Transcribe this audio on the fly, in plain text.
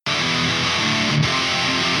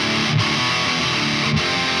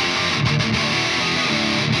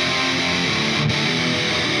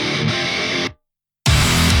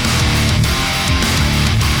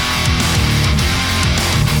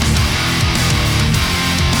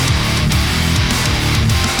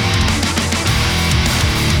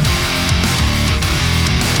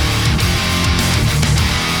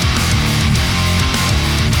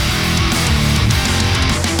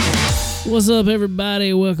What's up,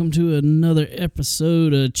 everybody? Welcome to another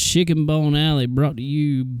episode of Chicken Bone Alley, brought to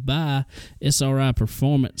you by SRI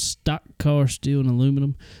Performance, Stock Car Steel and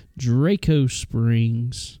Aluminum, Draco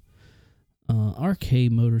Springs, RK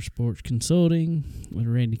Motorsports Consulting with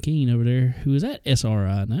Randy Keene over there, who is at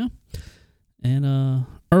SRI now, and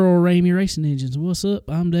Earl Ramey Racing Engines. What's up?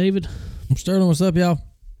 I'm David. I'm Sterling. What's up, y'all?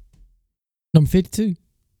 Number 52.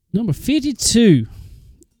 Number 52.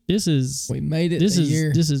 We made it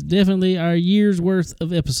year. This is definitely our year's worth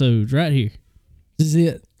of episodes right here. This is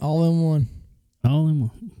it. All in one. All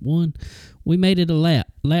in one. We made it a lap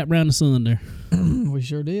around the sun there. We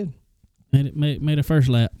sure did. Made a first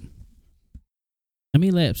lap. How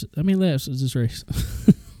many laps is this race?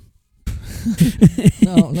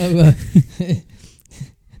 No.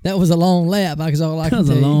 That was a long lap. That's all I can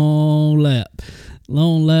tell you. That was a long lap.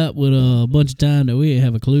 Long lap with a bunch of time that we didn't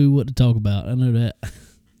have a clue what to talk about. I know that.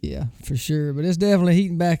 Yeah, for sure. But it's definitely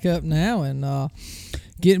heating back up now and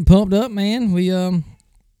getting pumped up, man. We had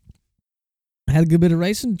a good bit of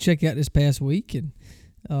racing to check out this past week, and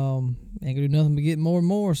ain't gonna do nothing but get more and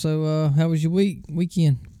more. So how was your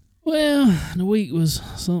weekend? Well, the week was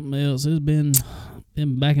something else. It's been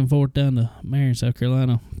back and forth down to Marion, South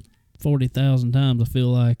Carolina 40,000 times. I feel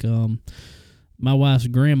like my wife's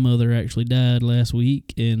grandmother actually died last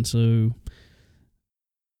week, and so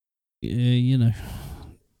you know,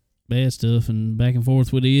 bad stuff and back and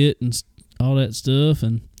forth with it and all that stuff,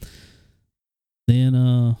 and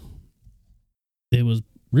then it was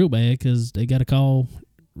real bad because they got a call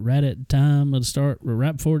right at the time of the start, or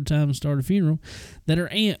right before the time to start the funeral, that her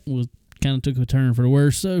aunt was kind of took a turn for the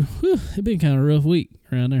worse. So it's been kind of a rough week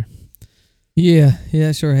around there. Yeah,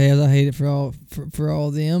 it sure has. I hate it for all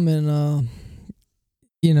of them, and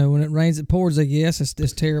you know, when it rains, it pours. I guess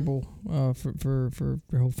it's terrible for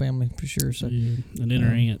the whole family for sure. So, yeah. And then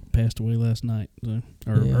her aunt passed away last night,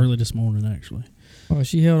 early this morning actually. Oh,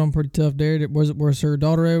 she held on pretty tough there. Was her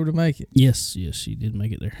daughter able to make it? Yes, she did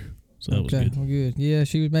make it there. So that was good. Well, good. Yeah,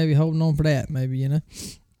 she was maybe holding on for that, maybe, you know.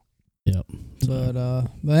 Yep. But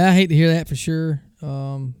I hate to hear that for sure.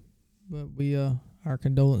 But we our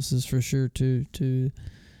condolences for sure to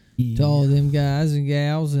all of them guys and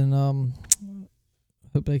gals, and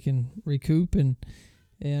hope they can recoup and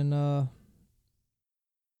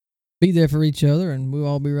be there for each other, and we'll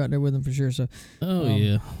all be right there with them for sure. So,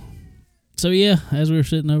 yeah. So yeah, as we were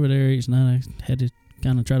sitting over there each night, I had to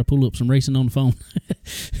kind of try to pull up some racing on the phone.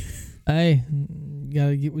 Hey, you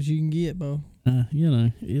gotta get what you can get, Bo. You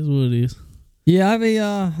know, it is what it is. Yeah, I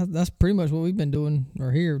mean, that's pretty much what we've been doing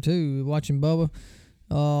or here too, watching Bubba.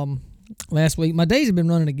 Last week, my days have been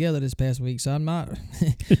running together this past week, so I'm not.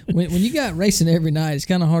 when you got racing every night, it's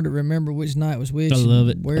kind of hard to remember which night was which. I love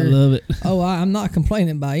it. Where. I love it. Oh, I'm not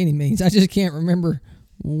complaining by any means. I just can't remember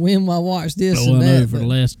when I watched this and I that. Know for the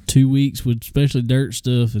last 2 weeks with especially dirt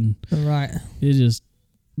stuff, and right, it just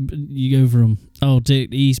you go from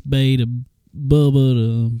take the East Bay to Bubba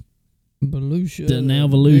to Volusia to now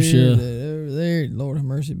Volusia. There, Lord have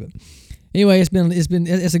mercy. But anyway,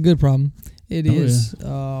 it's a good problem. It is.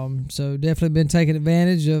 Yeah. So definitely been taking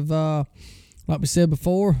advantage of, like we said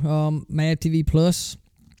before, Mad TV Plus.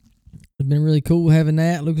 It's been really cool having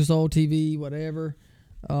that. Lucas Oil TV, whatever.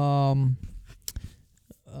 Flow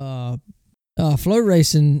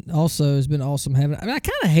Racing also has been awesome having it. I mean, I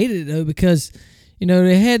kind of hated it though because, you know,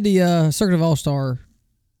 they had the Circuit of All-Star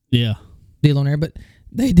deal on there, but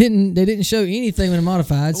they didn't show anything with the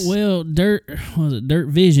modifieds. Well, Dirt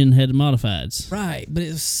Vision had the modifieds. Right, but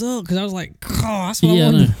it sucked because I was like, that's what I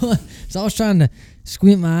wanted to. So I was trying to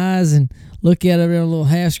squint my eyes and look at it on a little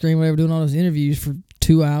half screen, whatever, doing all those interviews for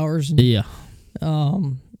 2 hours. And, yeah.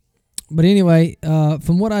 But anyway,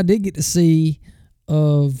 from what I did get to see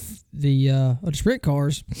of the sprint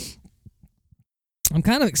cars, I'm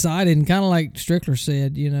kind of excited, and kind of like Strickler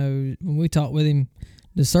said, you know, when we talked with him,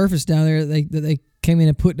 the surface down there that they came in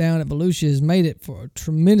and put down at Volusia has made it for a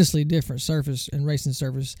tremendously different surface and racing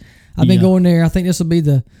surface. I've been going there. I think this will be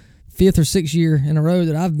the 5th or 6th year in a row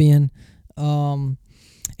that I've been. And,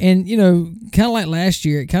 you know, kind of like last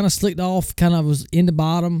year, it kind of slicked off, kind of was in the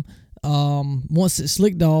bottom. Once it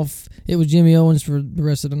slicked off, it was Jimmy Owens for the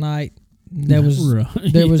rest of the night. There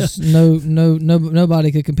was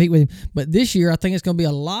nobody could compete with him. But this year, I think it's going to be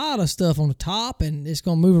a lot of stuff on the top, and it's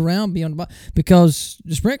going to move around beyond the bottom, because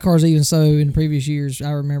the sprint cars, even so, in the previous years,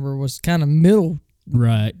 I remember was kind of middle,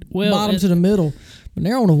 right? Well, bottom to the middle, but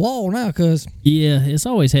they're on the wall now, because it's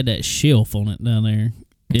always had that shelf on it down there.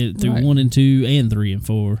 Through right. 1 and 2 and 3 and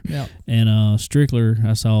 4. Yeah. And Strickler,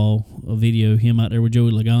 I saw a video of him out there with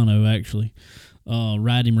Joey Logano actually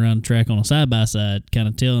riding him around the track on a side by side, kind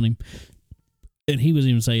of telling him, And he was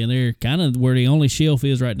even saying there, kind of where the only shelf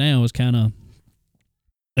is right now is kind of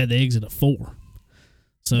at the exit of 4.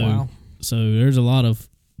 So, Wow. so there's a lot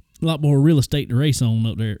more real estate to race on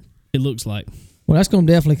up there. It looks like. Well, that's going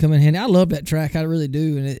to definitely come in handy. I love that track. I really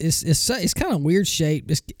do, and it's kind of weird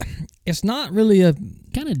shaped. It's not really a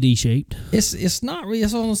Kind of D-shaped. It's not really.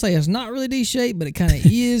 That's what I'm gonna say. It's not really D shaped, but it kind of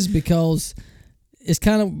is because it's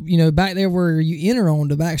kind of back there where you enter on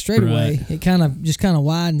the back straightaway. Right. It kind of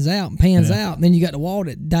widens out and pans out, and then you got the wall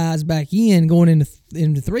that dives back in going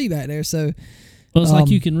into 3 back there. So Well, it's like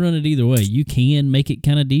you can run it either way. You can make it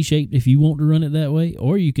kind of D-shaped if you want to run it that way,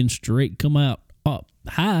 or you can straight come out up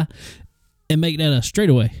high and make that a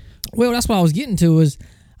straightaway. Well, that's what I was getting to is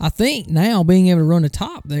I think now being able to run the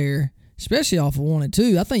top there, especially off of 1 and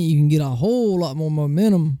 2, I think you can get a whole lot more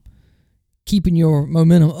momentum, keeping your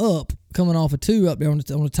momentum up, coming off of 2 up there on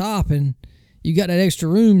the top, and you got that extra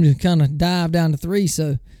room to kind of dive down to 3.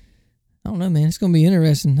 So I don't know, man. It's going to be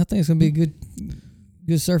interesting. I think it's going to be a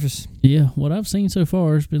good surface. Yeah, what I've seen so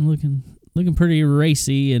far has been looking pretty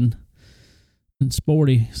racy and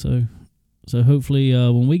sporty. So hopefully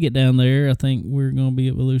when we get down there, I think we're going to be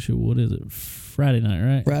at Volusia. What is it? Friday night,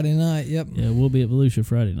 right? Friday night, yep. Yeah, we'll be at Volusia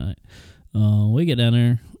Friday night. We get down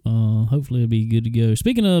there. Hopefully it'll be good to go.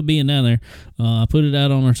 Speaking of being down there, I put it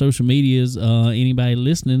out on our social medias. Anybody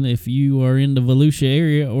listening, if you are in the Volusia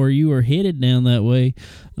area or you are headed down that way,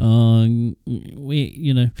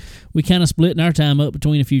 we kind of splitting our time up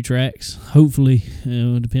between a few tracks. Hopefully,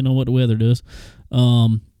 depending on what the weather does.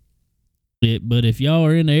 But if y'all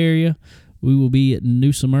are in the area, we will be at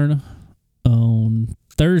New Smyrna on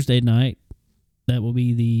Thursday night. That will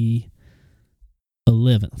be the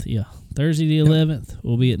 11th. Yeah, Thursday the 11th.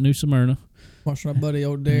 We'll be at New Smyrna. Watching our buddy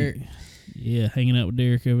old Derek. Yeah, hanging out with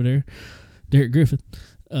Derek over there, Derek Griffith.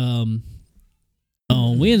 On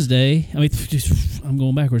Wednesday, I'm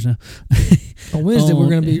going backwards now. On Wednesday, we're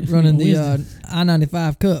going to be running the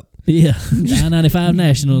I-95 Cup. Yeah, the I-95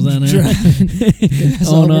 Nationals down there. That's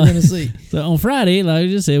all we're going to see. So on Friday, like I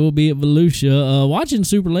just said, we'll be at Volusia watching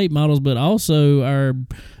super late models, but also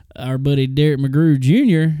our buddy Derek McGrew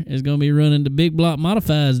Jr. is going to be running the big block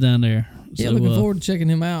modifieds down there. Yeah, so, looking forward to checking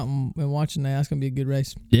him out and watching that. That's going to be a good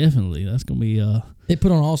race. Definitely. That's going to be... They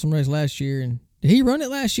put on an awesome race last year. And did he run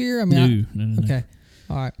it last year? No. Okay.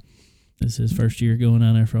 All right. This is his first year going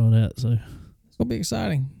down there for all that, so... It's going to be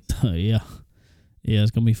exciting. Yeah. Yeah,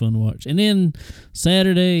 it's going to be fun to watch. And then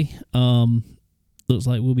Saturday, looks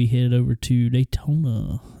like we'll be headed over to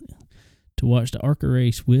Daytona to watch the ARCA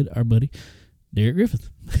race with our buddy Derek Griffith.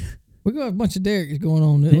 We're going to have a bunch of Dereks going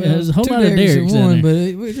on. Yeah, there's a whole lot of Dereks in there. But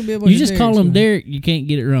it could be a bunch you just of call him going. Derek, you can't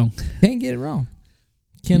get it wrong. Can't get it wrong.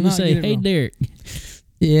 Cannot You say, get it hey, wrong. Derek.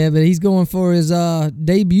 Yeah, but he's going for his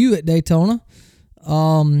debut at Daytona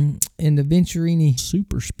in the Venturini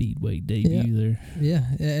Super Speedway debut there. Yeah,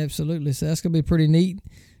 absolutely. So that's going to be pretty neat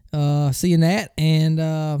seeing that. And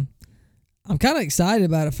I'm kind of excited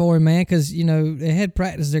about it for him, man, because, they had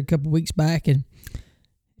practice there a couple weeks back, and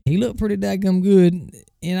he looked pretty daggum good.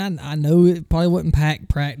 And I know it probably wasn't packed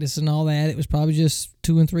practice and all that. It was probably just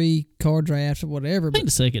 2 and 3 car drafts or whatever. I think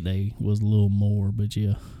the second day was a little more, but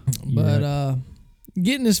yeah. But right.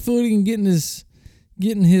 Getting his footing and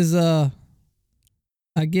getting his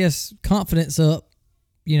I guess confidence up,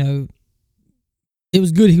 it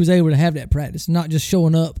was good he was able to have that practice, not just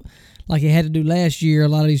showing up like he had to do last year, a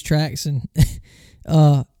lot of these tracks, and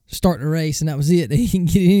start the race, and that was it. He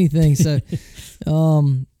didn't get anything. So,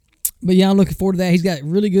 but yeah, I'm looking forward to that. He's got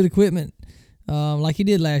really good equipment, like he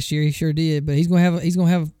did last year. He sure did. But he's gonna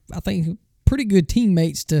have I think pretty good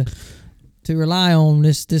teammates to rely on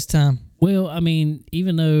this time. Well, I mean,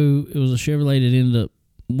 even though it was a Chevrolet that ended up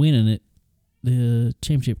winning it, the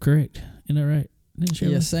championship, correct? Isn't that right?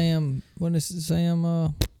 Yeah, Sam. When is it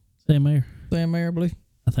Sam? Sam Mayer. Sam Mayer, I believe.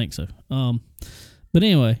 I think so. But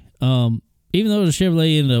anyway, even though the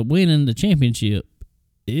Chevrolet ended up winning the championship,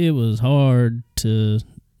 it was hard to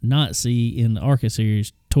not see in the ARCA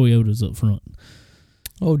series Toyotas up front.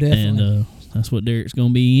 Oh, definitely. And that's what Derek's going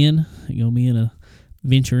to be in. He's going to be in a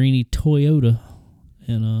Venturini Toyota,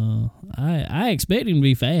 and I expect him to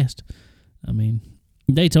be fast. I mean,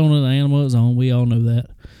 Daytona, the animal is on. We all know that.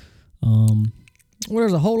 Well,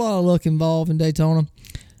 there's a whole lot of luck involved in Daytona.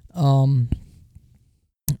 How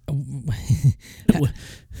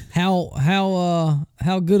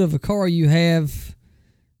good of a car you have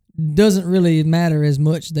doesn't really matter as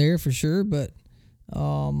much there for sure, but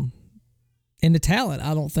and the talent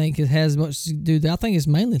I don't think it has much to do. I think it's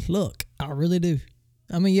mainly luck. I really do.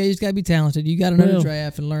 I mean, yeah, you just gotta be talented. You gotta know the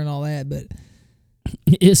draft and learn all that, but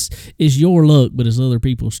it's your luck, but it's other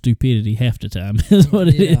people's stupidity half the time. Is what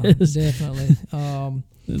it is. Definitely.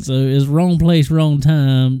 So it's wrong place, wrong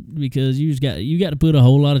time because you got to put a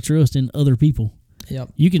whole lot of trust in other people. Yep.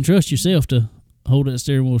 You can trust yourself to hold that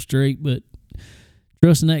steering wheel straight, but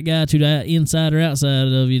trusting that guy to the inside or outside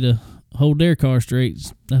of you to hold their car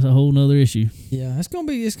straight, that's a whole nother issue. Yeah, it's gonna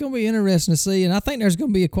be interesting to see, and I think there's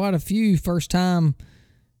gonna be quite a few first time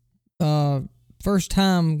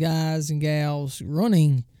guys and gals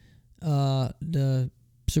running the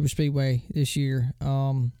super speedway this year.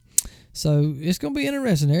 So it's gonna be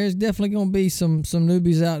interesting. There's definitely gonna be some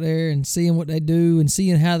newbies out there and seeing what they do and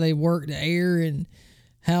seeing how they work the air and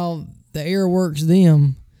how the air works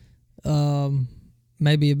them.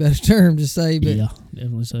 Maybe a better term to say, but yeah,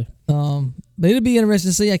 definitely so. But it'll be interesting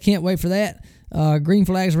to see. I can't wait for that. Green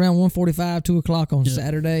flags around 1:45, 2 o'clock on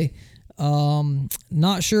Saturday.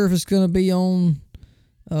 Not sure if it's going to be on.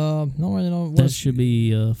 Don't really know. That should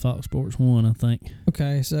be Fox Sports 1, I think.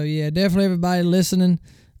 Okay, so yeah, definitely everybody listening.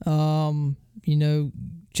 Check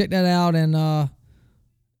that out and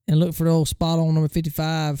look for the old spot on number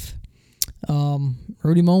 55.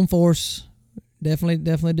 Rudy Monforce. Definitely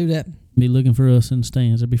do that. Be looking for us in the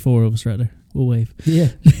stands. There'll be 4 of us right there. We'll wave. Yeah,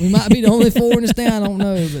 we might be the only 4 in the stand. I don't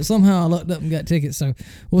know, but somehow I lucked up and got tickets, so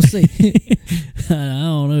we'll see. I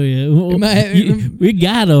don't know yet. We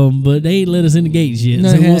got them, but they ain't let us in the gates yet,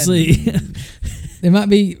 so we'll see. There might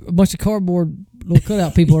be a bunch of cardboard little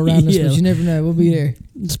cutout people around us, but you never know. We'll be there.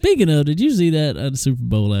 Speaking of, did you see that at the Super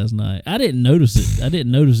Bowl last night? I didn't notice it. And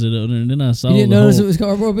then I saw. You didn't notice it was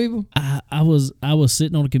cardboard people? I was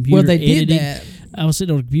sitting on a computer. Well, they editing. did that. I was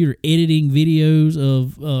sitting on a computer editing videos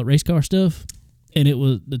of race car stuff, and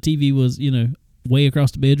the TV was way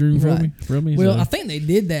across the bedroom from me. Well, I think they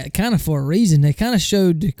did that kind of for a reason. They kind of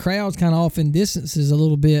showed the crowds kind of off in distances a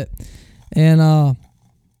little bit, and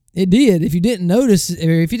it did. If you didn't notice,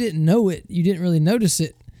 or if you didn't know it, you didn't really notice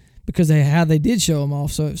it because how they did show them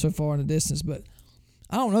off so far in the distance. But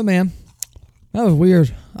I don't know, man. That was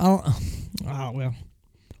weird. Well.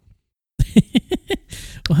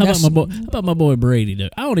 Well, how about my boy Brady though?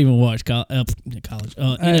 I don't even watch college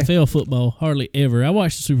NFL football hardly ever. I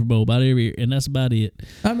watch the Super Bowl about every year, and that's about it.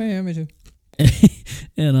 Me too.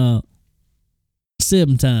 And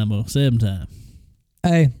 7 time.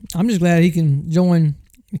 Hey, I'm just glad he can join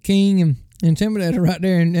the King and Intimidator right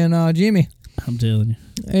there, and Jimmy. I'm telling you,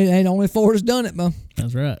 it ain't only 4 that's done it, bro.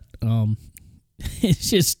 That's right. It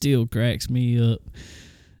just still cracks me up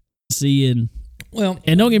seeing. Well,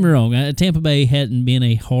 and don't get me wrong, Tampa Bay hadn't been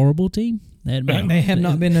a horrible team. They have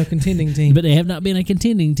not been a contending team. But they have not been a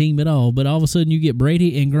contending team at all. But all of a sudden you get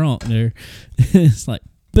Brady and Gronk there. It's like,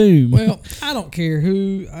 boom. Well, I don't care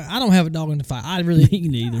who. I don't have a dog in the fight. I really Me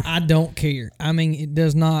neither. I don't care. I mean, it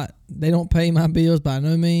does not. They don't pay my bills by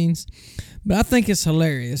no means. But I think it's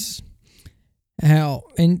hilarious how,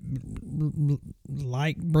 and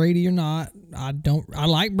like Brady or not, I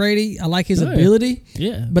like Brady. I like his ability.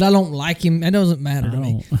 Yeah. But I don't like him. It doesn't matter to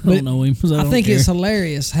me. I don't know him. So I think it's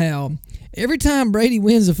hilarious how every time Brady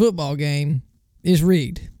wins a football game, it's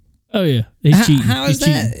rigged. Oh, yeah. He's cheating. How is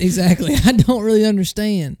that? Cheating. Exactly. I don't really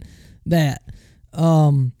understand that.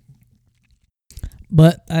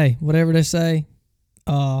 But, hey, whatever they say,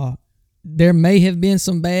 there may have been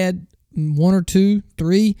some bad 1 or 2,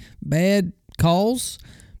 3 bad calls,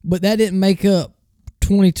 but that didn't make up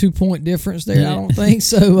 22-point difference there, I don't think.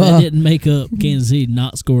 So that didn't make up Kansas City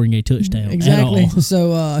not scoring a touchdown exactly. at all.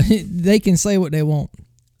 So they can say what they want.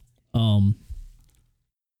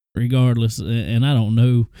 Regardless, and I don't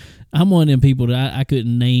know. I'm one of them people that I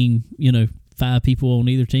couldn't name, 5 people on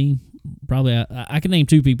either team. Probably I can name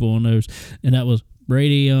 2 people on those, and that was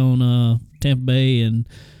Brady on Tampa Bay and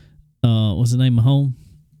what's his name, Mahomes?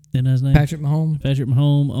 Isn't that his name? Patrick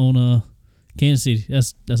Mahomes on Kansas City.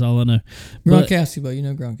 That's all I know. Gronkowski, but you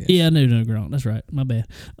know Gronkowski. Yeah, I know Gronk. That's right. My bad.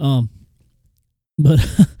 But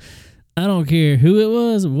I don't care who it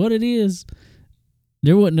was or what it is.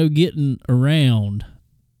 There wasn't no getting around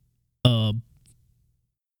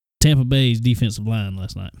Tampa Bay's defensive line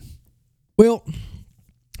last night. Well,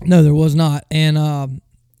 no, there was not. And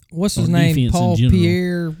what's his name? Paul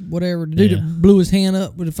Pierre, whatever. The dude that blew his hand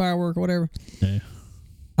up with a firework or whatever. Yeah.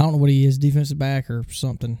 I don't know what he is, defensive back or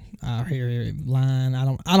something. I hear line. I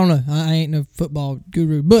don't know. I ain't no football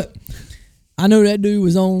guru, but I know that dude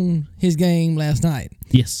was on his game last night.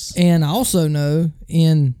 Yes. And I also know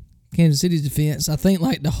in Kansas City's defense, I think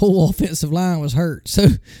like the whole offensive line was hurt. So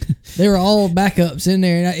they were all backups in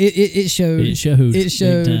there. And it showed. It showed.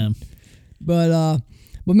 Big time. But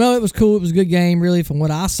no, it was cool. It was a good game, really, from what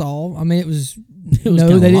I saw. I mean, it was kind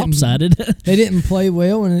of lopsided. They didn't play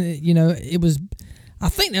well, and it was. I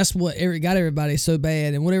think that's what got everybody so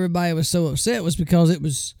bad, and what everybody was so upset was because it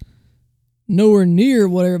was nowhere near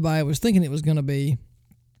what everybody was thinking it was going to be.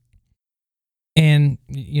 And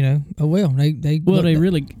they They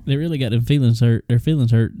really got their feelings hurt. Their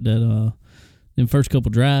feelings hurt that them first couple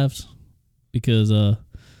drives because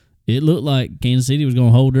it looked like Kansas City was going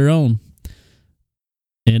to hold their own,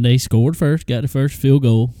 and they scored first, got the first field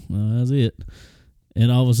goal. That was it.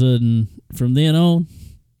 And all of a sudden, from then on,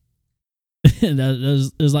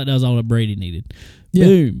 it was like that was all that Brady needed. Yeah.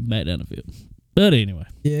 Boom, back down the field. But anyway.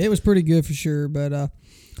 Yeah, it was pretty good for sure. But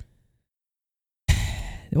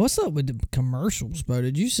what's up with the commercials, bro?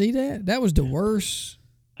 Did you see that? That was the worst.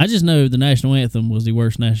 I just know the national anthem was the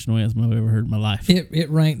worst national anthem I've ever heard in my life. It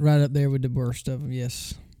ranked right up there with the worst of them,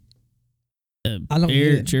 yes. I don't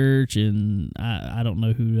get it. Church, and I don't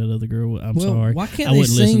know who that other girl was. I'm sorry. Why can't they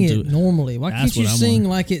sing it normally? Why can't you sing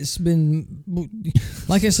like it's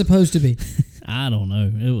supposed to be? I don't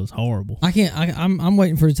know. It was horrible. I can't. I'm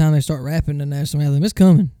waiting for the time they start rapping the national anthem. It's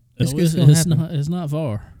coming. It's not. It's not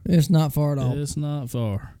far. It's not far at all. It's not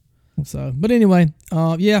far. So, but anyway,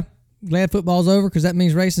 yeah. Glad football's over because that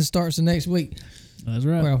means racing starts the next week. That's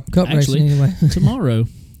right. Well, cup racing anyway. Tomorrow.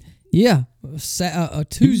 Yeah, a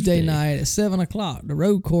Tuesday night at 7:00, the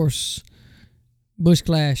road course, Busch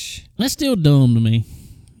Clash. That's still dumb to me.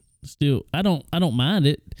 Still, I don't mind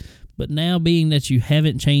it, but now being that you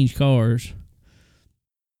haven't changed cars,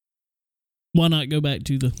 why not go back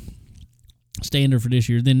to the standard for this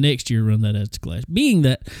year? Then next year run that as Clash. Being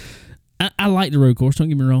that I like the road course, don't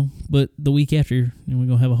get me wrong, but the week after we're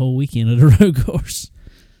gonna have a whole weekend of the road course.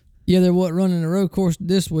 Yeah, they're running the road course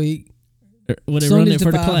this week. Well, they run it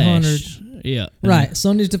for the Clash. Yeah. Right.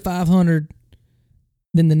 Sundays to 500.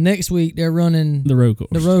 Then the next week they're running the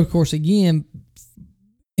road course again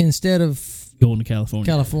instead of going to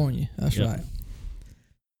California. That's right.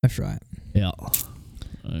 Yeah.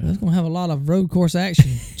 That's going to have a lot of road course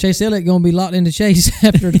action. Chase Elliott going to be locked into Chase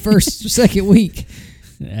after the second week.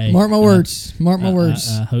 Hey, Mark my words.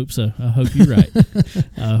 I hope so. I hope you're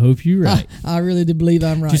right. I really do believe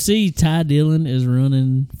I'm right. Did you see Ty Dillon is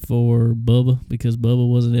running for Bubba because Bubba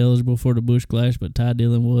wasn't eligible for the Busch Clash, but Ty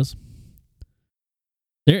Dillon was?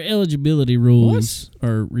 Their eligibility rules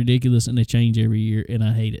are ridiculous, and they change every year, and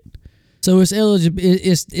I hate it. So it's eligible.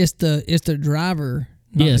 It's the driver.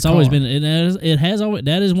 Yeah, it's always been. It has always.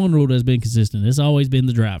 That is one rule that's been consistent. It's always been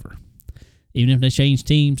the driver. Even if they change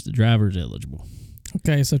teams, the driver is eligible.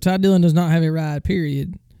 Okay, so Ty Dillon does not have a ride,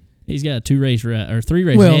 period. He's got a 2-race ride, or 3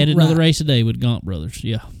 races. He had another race today with Gaunt Brothers,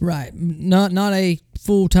 yeah. Right. Not a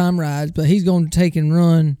full-time ride, but he's going to take and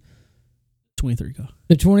run 23 car.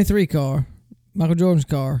 The 23 car, Michael Jordan's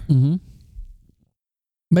car. Mm-hmm.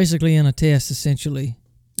 Basically in a test, essentially.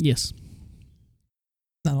 Yes.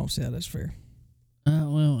 I don't see how that's fair.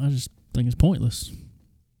 Well, I just think it's pointless.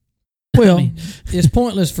 Well, it's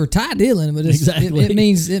pointless for Ty Dillon, but it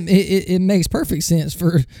means it makes perfect sense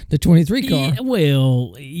for the 23 car. Yeah,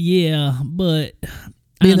 well, yeah, but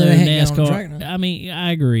being I know NASCAR. I mean,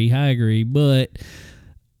 I agree, but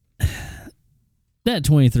that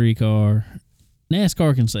 23 car,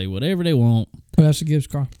 NASCAR can say whatever they want. Well, that's a Gibbs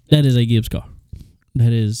car. That is a Gibbs car.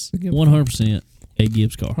 That is 100% a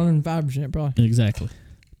Gibbs car. 105% probably. Exactly.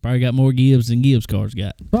 Probably got more Gibbs than Gibbs cars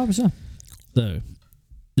got. Probably so. So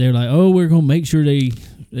they're like, oh, we're gonna make sure they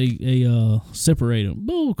separate them.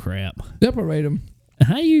 Bull crap. Separate them.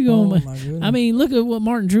 How you going? I mean, look at what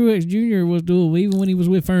Martin Truex Jr. was doing, even when he was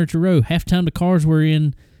with Furniture Row. Half the time the cars were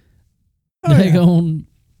in on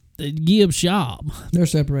the Gibbs shop. They're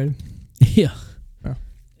separated. Yeah. Oh.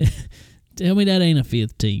 Tell me that ain't a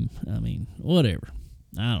fifth team. I mean, whatever.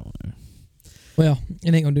 I don't know. Well,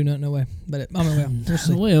 it ain't gonna do nothing, no way. But we'll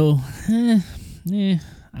see. Well, yeah,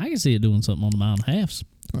 I can see it doing something on the mile and a halves.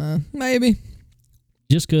 Maybe.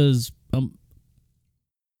 Just because a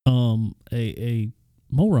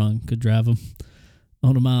moron could drive them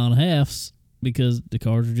on a mile and a half because the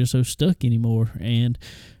cars are just so stuck anymore, and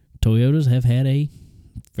Toyotas have had a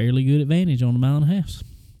fairly good advantage on the mile and a half.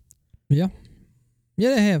 Yeah,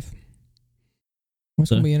 they have. It's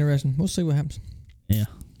gonna be interesting. We'll see what happens. Yeah.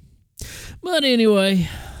 But anyway,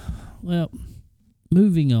 well,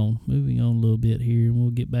 moving on a little bit here, and we'll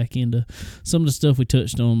get back into some of the stuff we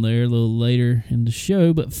touched on there a little later in the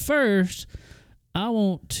show. But first, I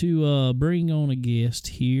want to bring on a guest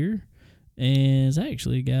here, and it's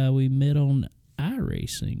actually a guy we met on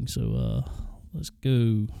iRacing. So let's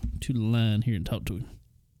go to the line here and talk to him.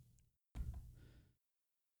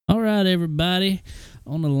 All right, everybody.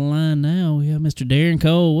 On the line now, we have Mr. Darren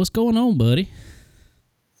Cole. What's going on, buddy?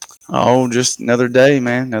 Oh, just another day,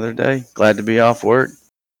 man. Another day. Glad to be off work.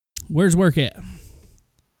 Where's work at?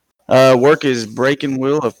 Work is Brake and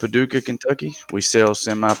Wheel of Paducah, Kentucky. We sell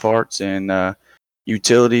semi parts and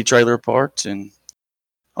utility trailer parts and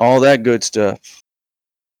all that good stuff.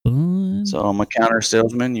 Fun. So I'm a counter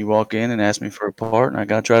salesman. You walk in and ask me for a part, and I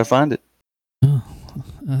gotta try to find it. Oh,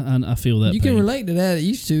 I feel that. You pain. can relate to that. It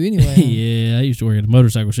used to anyway. Yeah, I used to work at a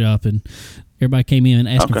motorcycle shop, and everybody came in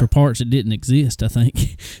asking for parts that didn't exist, I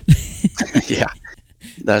think. Yeah,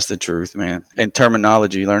 that's the truth, man. And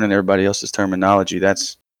terminology, learning everybody else's terminology,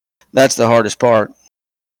 that's the hardest part.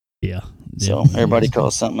 Yeah. So everybody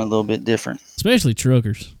calls something a little bit different. Especially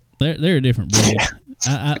truckers. They're a different breed.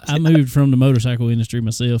 I moved from the motorcycle industry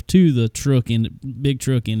myself to the big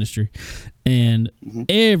truck industry, and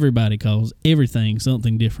everybody calls everything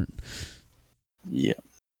something different. Yeah.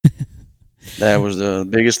 That was the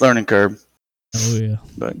biggest learning curve. Oh, yeah.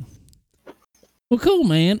 But well, cool,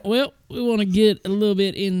 man. Well, we want to get a little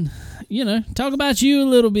bit in, talk about you a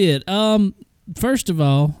little bit. First of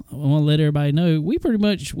all, I want to let everybody know we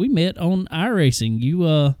met on iRacing.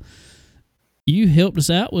 You helped us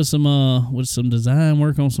out with some design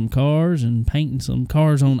work on some cars and painting some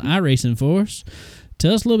cars on iRacing for us.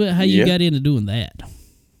 Tell us a little bit how you got into doing that.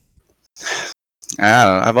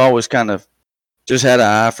 I've always kind of just had an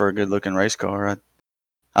eye for a good looking race car.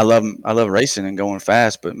 I love racing and going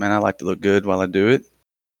fast, but man, I like to look good while I do it.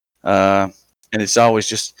 And it's always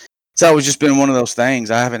just been one of those things.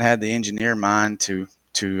 I haven't had the engineer mind to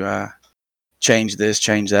change this,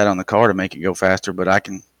 change that on the car to make it go faster, but I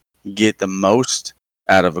can get the most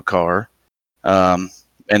out of a car. But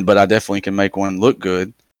I definitely can make one look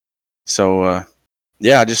good. So,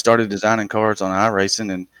 I just started designing cars on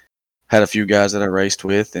iRacing and had a few guys that I raced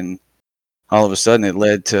with, and all of a sudden it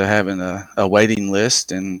led to having a waiting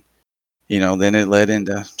list, and then it led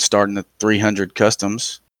into starting the 300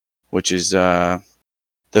 customs, which is the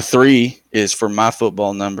 3 is for my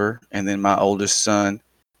football number, and then my oldest son,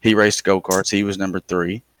 he raced go-karts, he was number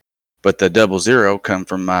 3, but the 00 come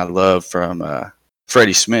from my love from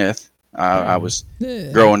Freddie Smith. I was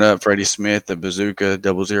growing up, Freddie Smith, the Bazooka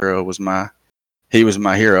 00 was my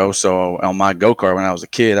hero. So on my go-kart when I was a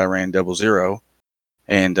kid, I ran 00,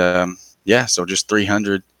 and so just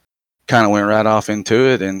 300 kind of went right off into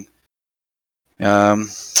it. And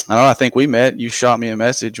I think we met. You shot me a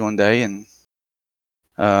message one day, and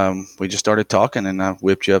we just started talking, and I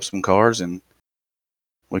whipped you up some cars, and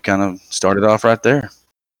we kind of started off right there.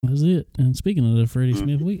 That's it. And speaking of the Freddie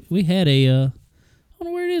Smith, we had I don't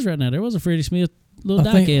know where it is right now. There was a Freddie Smith little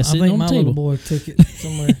diecast sitting on the table. I think my little boy took it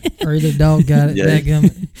somewhere, or either dog got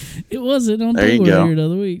it. It wasn't on the table here the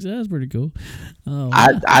other week. So that's pretty cool.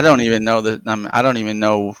 I don't even know that. I don't even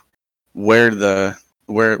know where the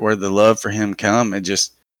love for him come. It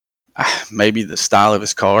just maybe the style of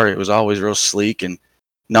his car. It was always real sleek and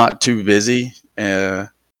not too busy.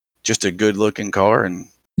 Just a good looking car, and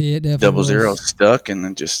it definitely 00 stuck, and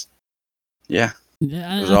then just it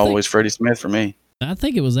was always Freddie Smith for me. I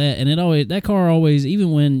think it was that, and that car always,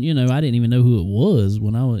 even when I didn't even know who it was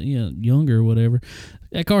when I was younger or whatever.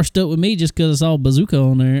 That car stuck with me just because I saw Bazooka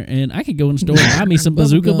on there, and I could go in the store and buy me some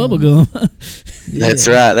Bazooka bubble gum. That's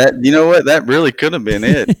right. That that really could have been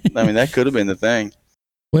it. I mean, that could have been the thing.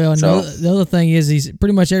 Well, the other thing is, he's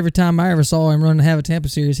pretty much every time I ever saw him run the Have a Tampa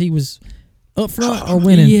series, he was up front or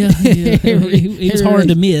winning. Yeah. He was hard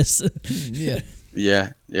to miss.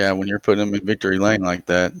 Yeah. When you're putting him in victory lane like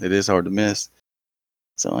that, it is hard to miss.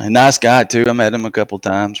 So, a nice guy too. I met him a couple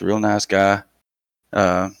times. Real nice guy.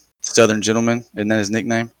 Southern gentleman, isn't that his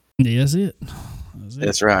nickname? Yeah, that's it.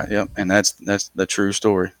 That's right. Yep. And that's the true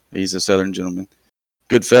story. He's a Southern gentleman.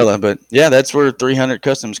 Good fella. But yeah, that's where 300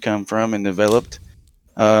 Customs come from and developed.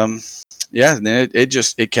 And then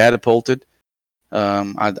it catapulted.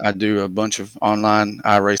 I do a bunch of online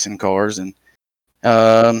iRacing cars, and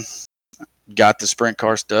got the sprint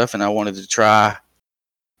car stuff, and I wanted to try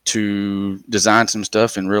to design some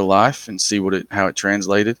stuff in real life and see how it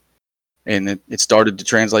translated. And it started to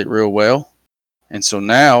translate real well. And so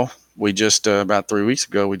now we just about 3 weeks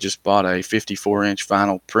ago, we just bought a 54-inch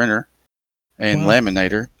vinyl printer and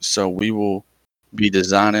laminator. So we will be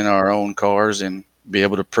designing our own cars and be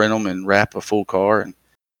able to print them and wrap a full car,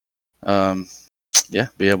 and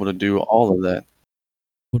be able to do all of that.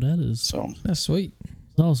 Well, that's sweet.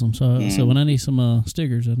 Awesome. So when I need some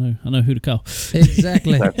stickers, I know who to call.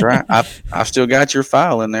 Exactly. That's right. I've still got your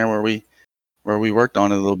file in there where we worked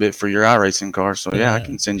on it a little bit for your iRacing car. So I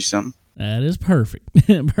can send you something. That is perfect.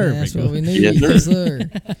 Perfect. That's what we need. Yes, sir.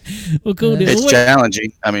 Well, cool. It's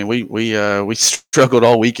challenging. I mean, we struggled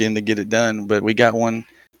all weekend to get it done, but we got one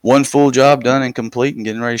full job done and complete, and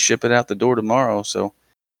getting ready to ship it out the door tomorrow. So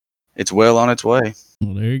it's well on its way.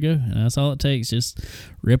 Well, there you go. That's all it takes. Just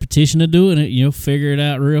repetition of doing it. You'll figure it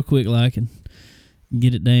out real quick, and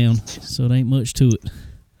get it down. So it ain't much to it.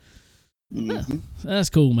 Mm-hmm. That's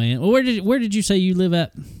cool, man. Well, where did you say you live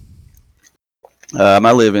at?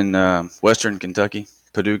 I live in Western Kentucky,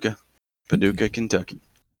 Paducah, Kentucky.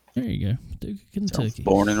 There you go, Paducah, So, Kentucky.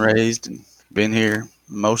 born and raised, and been here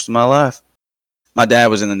most of my life. My dad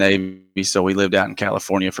was in the Navy, so we lived out in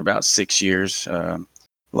California for about 6 years,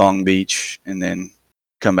 Long Beach, and then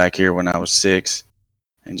come back here when I was 6,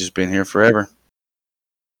 and just been here forever.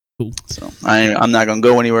 Cool. So I'm not gonna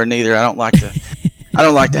go anywhere neither. I don't like to. I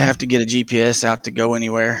don't like to have to get a GPS out to go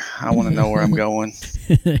anywhere. I want to know where I'm going.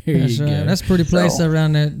 There That's you right. go. That's a pretty place So-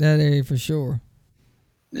 around that area for sure.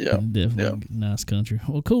 Yeah, Definitely nice country.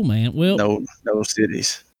 Well, cool, man. Well, no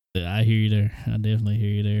cities. I hear you there. I definitely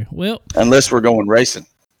hear you there. Well, Unless we're going racing.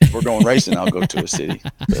 If we're going racing, I'll go to a city.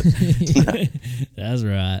 that's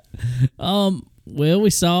right. Well, we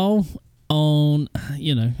saw on,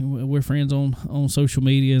 we're friends on social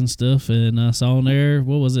media and stuff, and I saw on there,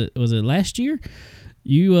 what was it? Was it last year?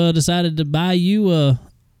 You decided to buy you is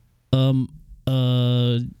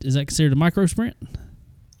that considered a micro sprint?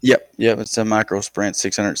 Yep. It's a micro sprint,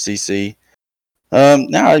 600cc.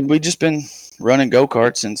 Now we just been running go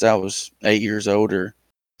karts since I was 8 years old, or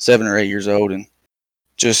 7 or 8 years old, and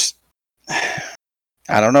just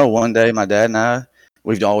I don't know. One day, my dad and I,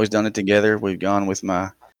 we've always done it together. We've gone with my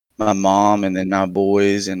mom and then my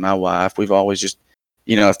boys and my wife. We've always just,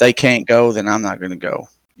 if they can't go, then I'm not going to go.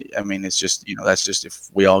 I mean, it's just, that's just if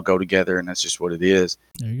we all go together, and that's just what it is.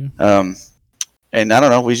 There you go. And I don't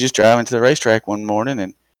know. We was just driving to the racetrack one morning,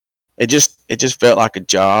 and it just felt like a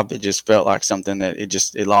job. It just felt like something that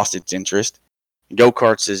it lost its interest. Go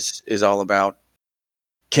karts is all about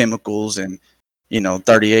chemicals and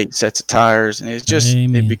 38 sets of tires, and it's just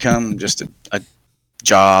Amen. it become just a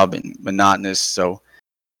job and monotonous. So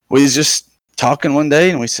we was just talking one day,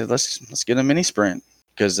 and we said let's get a mini sprint,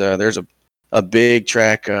 because there's a big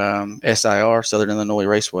track, SIR, Southern Illinois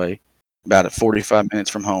Raceway, about at 45 minutes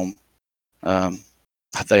from home.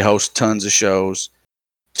 They host tons of shows,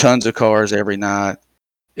 tons of cars every night.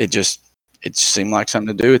 It seemed like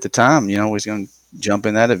something to do at the time. We was going to jump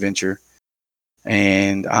in that adventure,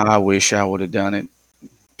 and I wish I would have done it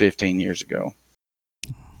 15 years ago.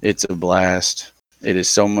 It's a blast. It is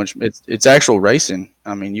so much. It's actual racing.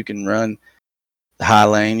 I mean, you can run the high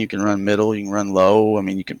lane, you can run middle, you can run low. I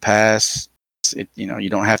mean, you can pass. You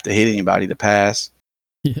don't have to hit anybody to pass.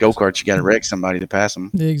 Yes. Go karts, you got to wreck somebody to pass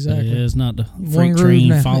them. Exactly. Yeah, it's not the One freak groove train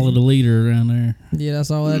now. follow the leader around there. Yeah,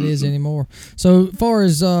 that's all that is anymore. So, as far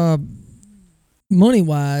as money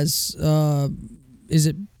wise, is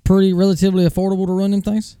it pretty relatively affordable to run them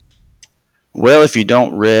things? Well, if you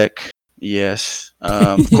don't wreck, yes.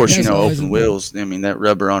 Of course, That's always open important. wheels. I mean, that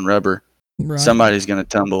rubber on rubber, Right. somebody's going to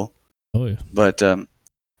tumble. Oh yeah. But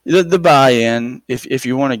the buy-in, if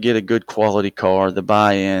you want to get a good quality car, the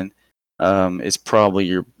buy-in is probably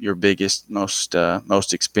your biggest, most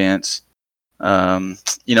expense.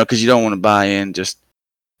 Because you don't want to buy in just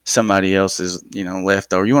somebody else's,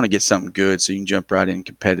 leftover. You want to get something good so you can jump right in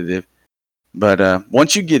competitive. But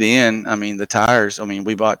once you get in, I mean, the tires. I mean,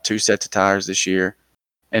 we bought 2 sets of tires this year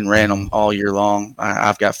and ran them all year long.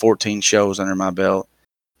 I've got 14 shows under my belt,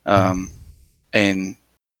 and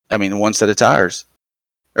I mean, 1 set of tires,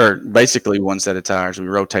 or basically 1 set of tires. We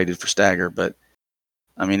rotated for stagger, but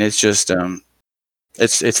I mean, it's just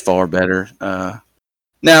it's far better.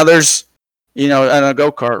 Now there's, in a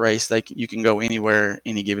go kart race, you can go anywhere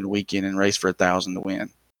any given weekend and race for $1,000 to win.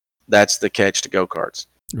 That's the catch to go karts.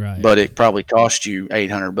 Right. But it probably cost you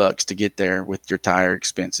 $800 to get there with your tire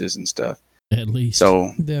expenses and stuff. At least.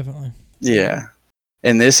 So Definitely. yeah,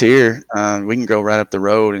 and this here, we can go right up the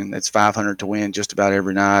road, and it's $500 to win just about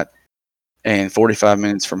every night, and 45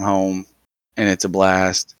 minutes from home, and it's a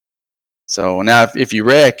blast. So now, if you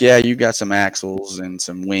wreck, yeah, you got some axles and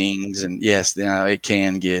some wings, and yes, it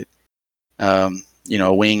can get, a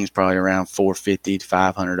wing's probably around $450 to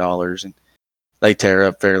 $500, and they tear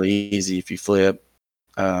up fairly easy if you flip.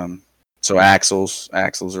 So axles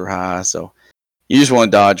are high. So you just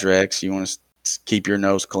want to dodge wrecks. You want to keep your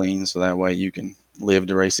nose clean, so that way you can live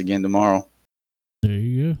to race again tomorrow. There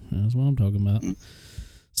you go. That's what I'm talking about. Mm.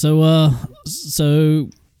 So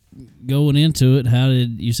going into it, how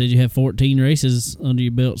did you said you have 14 races under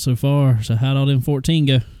your belt so far? So how'd all them 14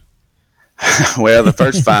 go? Well, the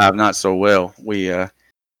first 5 not so well. We had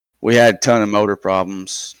a ton of motor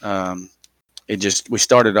problems. We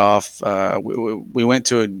started off. We went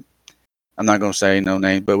to I'm not going to say no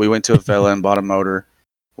name, but we went to a fella and bought a motor.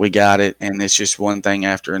 We got it, and it's just one thing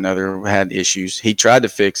after another. We had issues. He tried to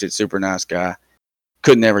fix it. Super nice guy.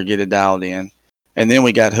 Could never get it dialed in. And then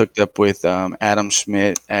we got hooked up with Adam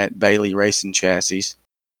Schmidt at Bailey Racing Chassis,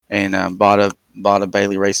 and bought a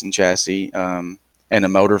Bailey Racing chassis and a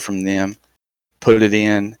motor from them. Put it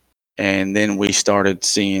in, and then we started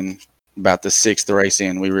seeing about the 6th race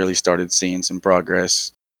in, we really started seeing some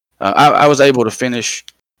progress. I was able to finish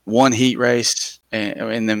one heat race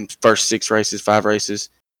in them first 5 races.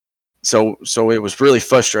 So it was really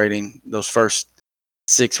frustrating those first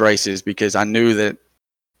 6 races because I knew that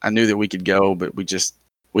we could go, but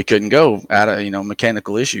we couldn't go out of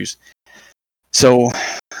mechanical issues. So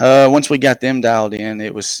once we got them dialed in,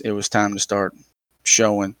 it was time to start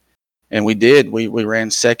showing, and we did. We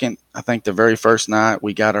ran second. I think the very first night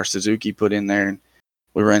we got our Suzuki put in there, and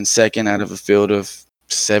we ran second out of a field of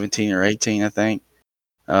 17 or 18, I think.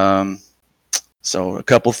 So a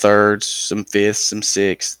couple thirds, some fifths, some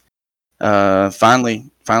sixths.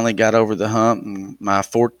 Finally got over the hump, and my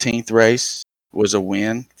 14th race was a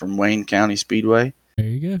win from Wayne County Speedway. There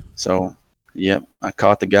you go. So, yep, I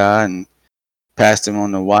caught the guy and passed him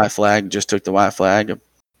on the white flag. Just took the white flag,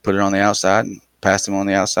 put it on the outside, and passed him on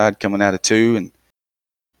the outside, coming out of 2 and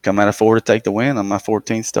come out of 4 to take the win on my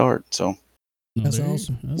 14th start. So That's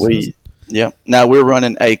awesome. Yep. Now we're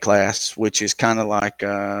running A class, which is kind of like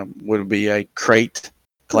would be a crate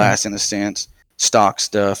class in a sense. Stock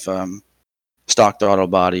stuff, stock throttle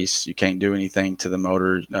bodies. You can't do anything to the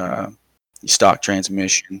motor. Stock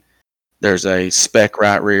transmission. There's a spec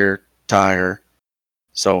right rear tire.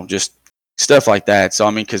 So just stuff like that. So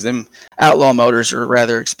I mean, because them outlaw motors are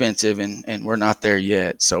rather expensive, and we're not there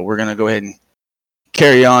yet. So we're gonna go ahead and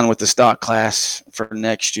carry on with the stock class for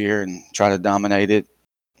next year and try to dominate it,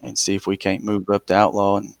 and see if we can't move up to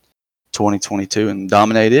outlaw in 2022 and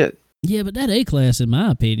dominate it. Yeah, but that A class, in my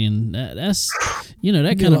opinion, that's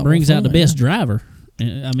that kind of brings out the best driver.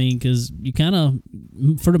 I mean, because you kind of,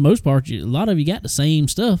 for the most part, a lot of you got the same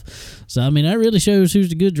stuff. So I mean, that really shows who's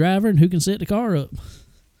the good driver and who can set the car up.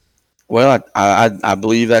 Well, I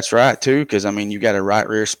believe that's right too, because I mean, you got a right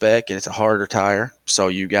rear spec and it's a harder tire, so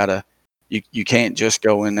you can't just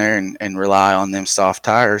go in there and rely on them soft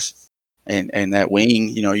tires. And that wing,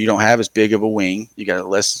 you don't have as big of a wing. You got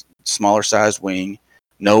a smaller sized wing,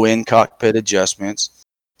 no in cockpit adjustments.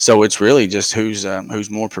 So it's really just who's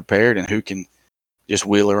more prepared and who can just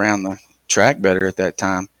wheel around the track better at that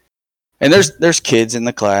time. And there's kids in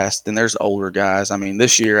the class, then there's older guys. I mean,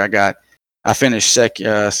 this year I finished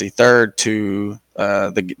third to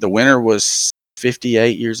the winner was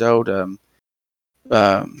 58 years old. Rick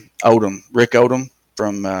Odom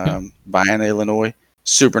from Vienna, Illinois.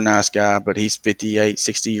 Super nice guy, but he's 58,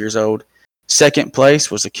 60 years old. Second place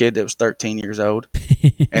was a kid that was 13 years old.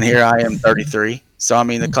 And here I am, 33. So, I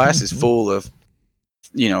mean, the class is full of,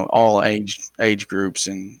 all age groups,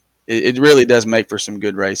 and it really does make for some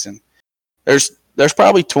good racing. There's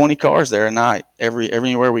probably 20 cars there a night.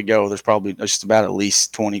 Everywhere we go, there's probably just about at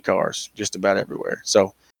least 20 cars, just about everywhere.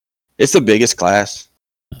 So, it's the biggest class.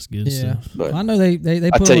 That's good stuff. But I know they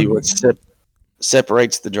I tell you what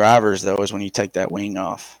separates the drivers though is when you take that wing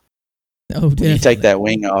off. Oh, definitely. When you take that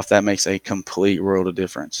wing off, that makes a complete world of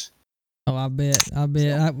difference. Oh, I bet.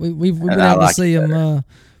 We've been able to see them.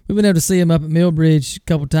 We've been able to see them up at Millbridge a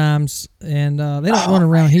couple times, and they don't run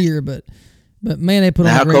around here, but man, they put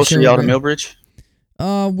on a great show. How close are y'all to Millbridge?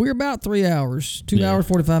 We're about 3 hours, 2 hours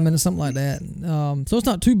 45 minutes, something like that. So it's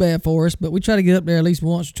not too bad for us, but we try to get up there at least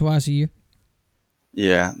once or twice a year.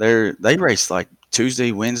 Yeah, they race like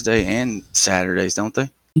Tuesday, Wednesday, and Saturdays, don't they?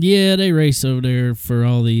 Yeah, they race over there for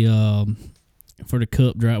all the for the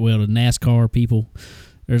Cup drive. Well, the NASCAR people.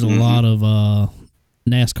 There's a lot of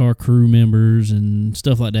NASCAR crew members and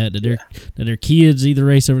stuff like that their kids either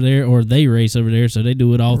race over there or they race over there, so they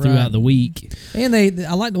do it all throughout the week. And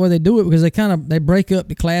I like the way they do it because they break up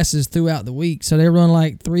the classes throughout the week, so they run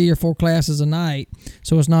like 3 or 4 classes a night,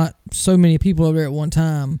 so it's not so many people over there at one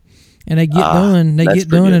time. And they get done. They get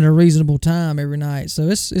done in a reasonable time every night. So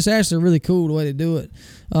it's actually really cool the way they do it.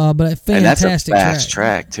 But a fantastic and that's a fast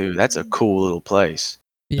track too. That's a cool little place.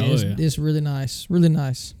 Yeah, it's really nice. Really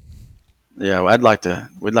nice. Yeah, we'd like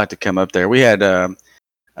to come up there. We had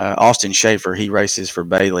Austin Schaefer. He races for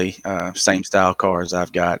Bailey, same style cars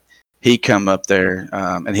I've got. He come up there,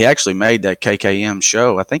 and he actually made that KKM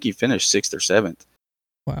show. I think he finished 6th or 7th.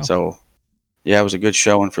 Wow. So, yeah, it was a good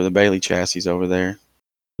showing for the Bailey chassis over there.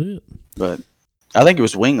 But I think it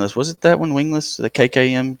was wingless. Was it that one wingless? The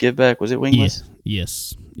KKM give back? Was it wingless?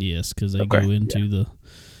 Yes, because they go into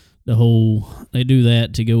the whole. They do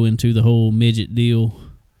that to go into the whole midget deal.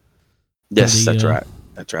 Yes, that's right.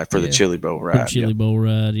 That's right for the Chili Bowl ride. Chili Bowl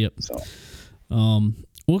ride. Yep. So,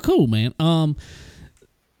 well, cool, man.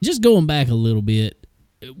 Just going back a little bit.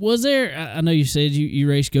 Was there? I know you said you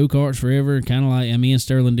raced go-karts forever, kind of like me and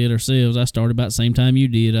Sterling did ourselves. I started about the same time you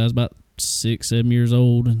did. I was about 6, 7 years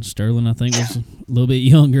old, and Sterling I think was a little bit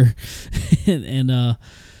younger. and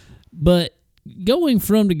but going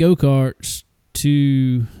from the go-karts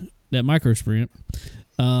to that micro sprint.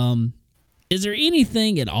 Is there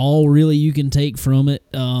anything at all really you can take from it?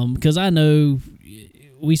 Because I know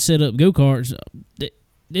we set up go-karts. It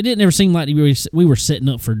didn't ever seem like we were setting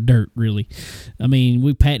up for dirt, really. I mean,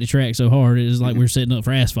 we packed the track so hard, it was like we were setting up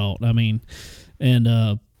for asphalt. I mean,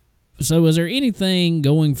 and so is there anything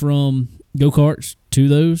going from go-karts to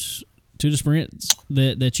the sprints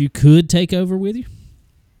that you could take over with you?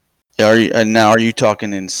 Yeah, are you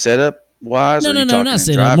talking in setup wise? No, not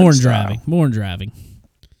setup. More in driving. More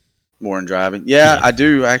in driving. Yeah, I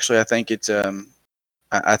do actually. I think it's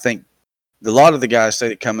I think a lot of the guys say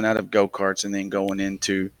that coming out of go-karts and then going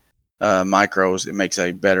into micros, it makes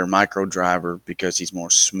a better micro driver because he's more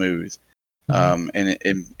smooth. And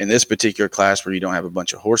in this particular class where you don't have a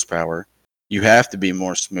bunch of horsepower, you have to be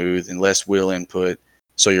more smooth and less wheel input,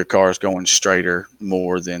 so your car is going straighter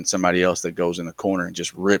more than somebody else that goes in the corner and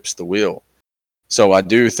just rips the wheel. So I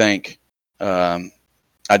do think that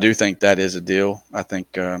is a deal. I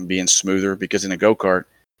think being smoother, because in a go-kart,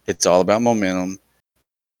 it's all about momentum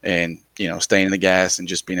and, staying in the gas and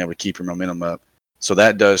just being able to keep your momentum up. So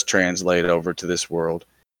that does translate over to this world.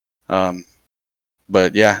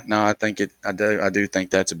 But yeah, no, I think I do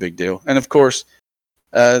think that's a big deal. And of course,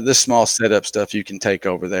 the small setup stuff you can take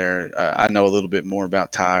over there. I know a little bit more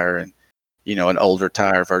about tire and, an older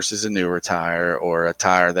tire versus a newer tire, or a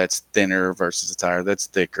tire that's thinner versus a tire that's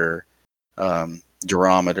thicker.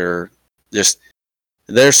 Durometer, just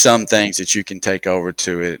there's some things that you can take over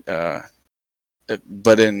to it,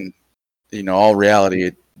 but in all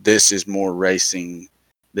reality, this is more racing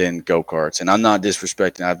than go-karts. And I'm not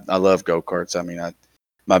disrespecting. I love go-karts. I mean,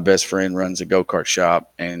 my best friend runs a go-kart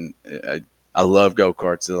shop, and I love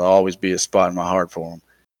go-karts. There'll always be a spot in my heart for them.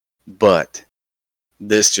 But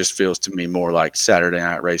this just feels to me more like Saturday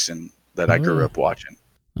night racing that I grew up watching.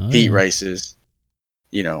 Heat races,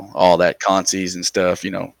 all that consies and stuff,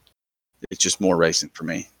 it's just more racing for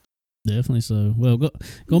me. Definitely so. Well,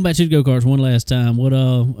 going back to the go-karts one last time, what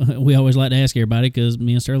we always like to ask everybody, because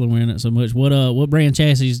me and Sterling were in it so much, what brand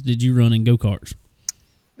chassis did you run in go-karts?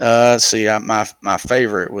 My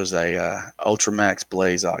favorite was a Ultramax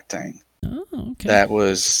Blaze Octane. Oh, okay. That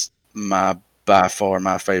was by far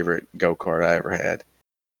my favorite go-kart I ever had.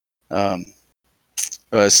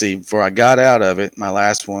 Let's see, before I got out of it, my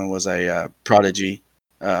last one was a Prodigy,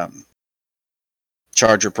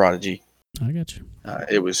 Charger Prodigy. I got you.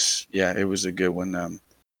 It was a good one.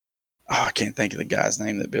 I can't think of the guy's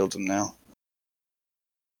name that builds them now.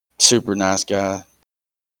 Super nice guy.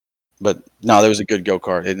 But no, there was a good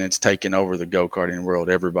go-kart, and it's taken over the go-karting world.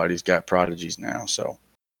 Everybody's got Prodigies now, so.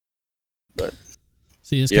 But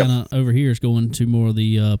see, it's kind of over here. It's going to more of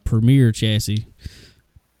the Premier chassis.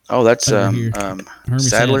 Oh, that's Hermie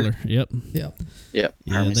Sadler. Yep. Yeah,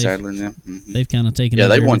 Hermie Sadler and them. Mm-hmm. They've kind of taken. Yeah,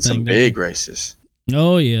 they won some big races.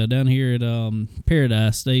 Oh yeah, down here at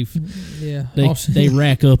Paradise, they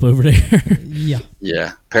rack up over there.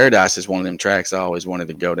 Yeah. Paradise is one of them tracks I always wanted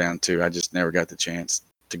to go down to. I just never got the chance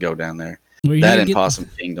to go down there. Well, that and Possum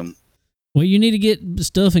Kingdom. Well, you need to get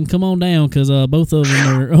stuff and come on down, because both of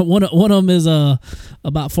them are one of them is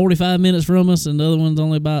about 45 minutes from us, and the other one's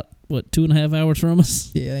only about 2.5 hours from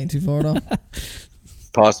us. Yeah, ain't too far at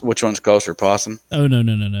all. Which one's closer, Possum? Oh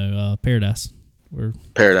no, Paradise.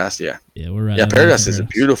 Paradise, yeah. Yeah, we're right. Yeah, Paradise is a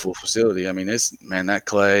beautiful facility. I mean, that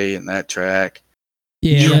clay and that track.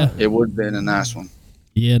 Yeah, it would have been a nice one.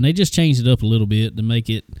 Yeah, and they just changed it up a little bit to make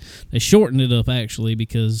it. They shortened it up actually,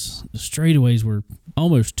 because the straightaways were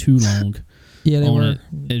almost too long. Yeah, they were.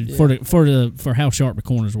 For how sharp the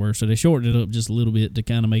corners were, so they shortened it up just a little bit to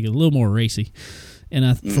kind of make it a little more racy.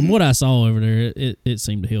 And from what I saw over there, it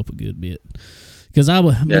seemed to help a good bit. Because that's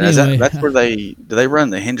where do they run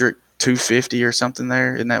the Hendrick 250 or something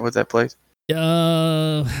there? Isn't that what that place?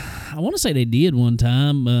 I want to say they did one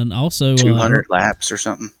time, and also 200 laps or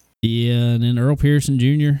something. Yeah, and then Earl Pearson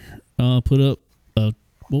Jr. Put up a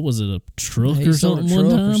truck or something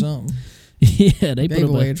one time. Yeah, they gave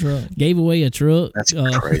away a truck. That's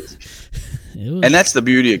crazy. And that's the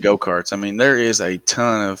beauty of go-karts. I mean, there is a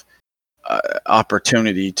ton of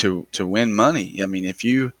opportunity to win money. I mean, if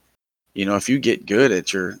you get good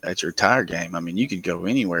at your tire game, I mean, you could go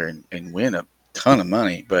anywhere and win a ton of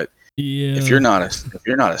money. But if you're not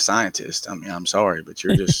a scientist, I mean, I'm sorry, but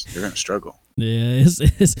you're gonna struggle. Yeah,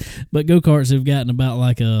 but go-karts have gotten about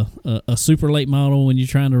like a super late model when you're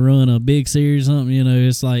trying to run a big series or something.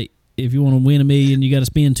 It's like, if you want to win $1 million, you got to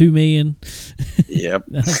spend $2 million. Yep.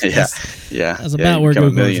 That's about where you become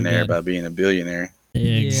go-karts a millionaire by being a billionaire.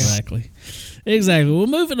 Yeah, exactly. Well,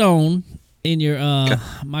 moving on in your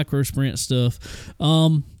micro sprint stuff.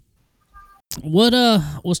 What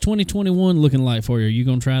was 2021 looking like for you? Are you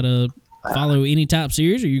gonna try to follow any type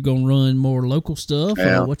series, or you gonna run more local stuff,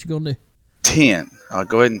 Yeah. or what you gonna do? 10. I'll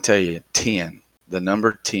go ahead and tell you 10. The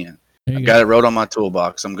number 10. There I you got go. it wrote on my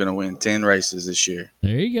toolbox. I'm going to win 10 races this year.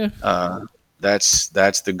 There you go. That's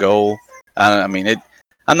the goal. I mean,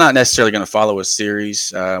 I'm not necessarily going to follow a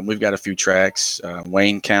series. We've got a few tracks.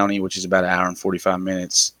 Wayne County, which is about an hour and 45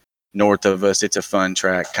 minutes north of us. It's a fun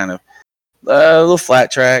track, kind of a little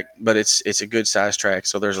flat track, but it's a good size track.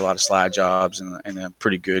 So there's a lot of slide jobs and a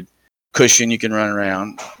pretty good cushion you can run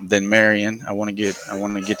around. Then Marion, I want to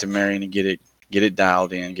get to Marion and get it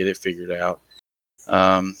dialed in, get it figured out.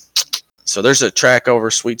 So there's a track over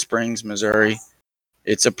Sweet Springs, Missouri.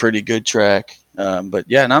 It's a pretty good track. But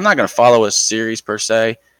yeah, and I'm not going to follow a series per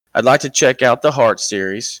se. I'd like to check out the Hart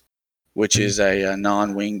Series, which is a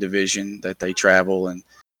non-wing division that they travel, and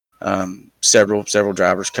several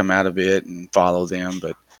drivers come out of it and follow them.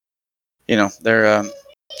 But they're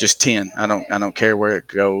just 10. I don't care where it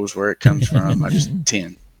goes, where it comes from. I just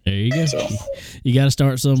 10. There you go. So, you got to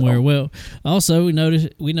start somewhere. Well, also we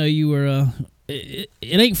know you were. It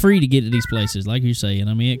ain't free to get to these places, like you're saying.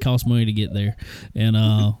 I mean, it costs money to get there, and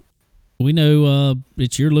we know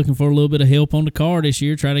that you're looking for a little bit of help on the car this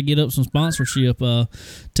year. Try to get up some sponsorship. Tell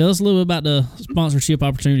us a little bit about the sponsorship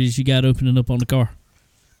opportunities you got opening up on the car.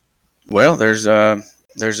 well, there's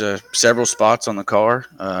several spots on the car.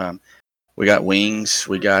 We got wings,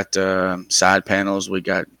 we got side panels, we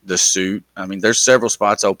got the suit. I mean, there's several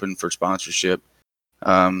spots open for sponsorship.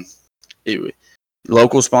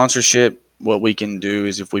 Local sponsorship, what we can do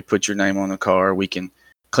is if we put your name on the car, we can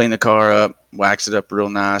clean the car up, wax it up real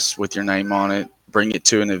nice with your name on it, bring it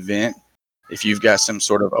to an event. If you've got some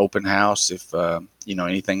sort of open house, if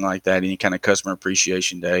anything like that, any kind of customer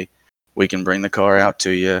appreciation day, we can bring the car out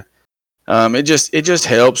to you. It just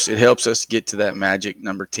helps. It helps us get to that magic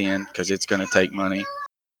number 10 because it's going to take money.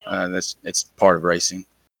 It's part of racing,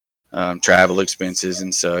 travel expenses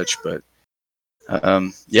and such. But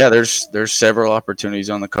there's several opportunities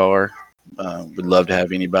on the car. We'd love to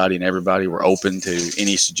have anybody and everybody. We're open to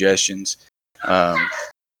any suggestions.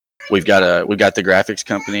 We've got the graphics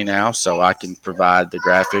company now, so I can provide the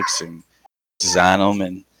graphics and design them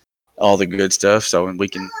and all the good stuff. So and we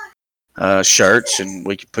can shirts, and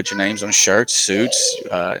we can put your names on shirts, suits,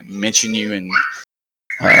 mention you in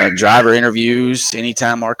driver interviews.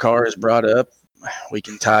 Anytime our car is brought up, we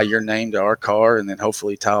can tie your name to our car, and then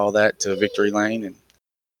hopefully tie all that to Victory Lane and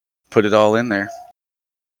put it all in there.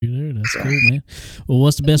 There, that's cool, man. Well,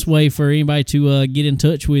 what's the best way for anybody to get in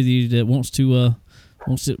touch with you that wants to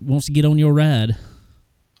get on your ride?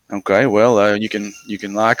 Okay, well, you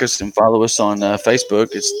can like us and follow us on Facebook.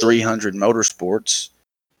 It's 300 Motorsports,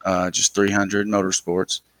 just 300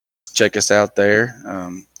 Motorsports. Check us out there.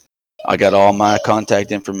 I got all my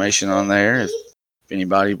contact information on there. If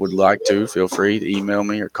anybody would like to, feel free to email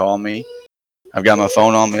me or call me. I've got my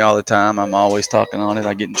phone on me all the time. I'm always talking on it.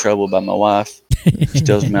 I get in trouble by my wife. She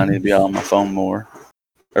tells me I need to be on my phone more,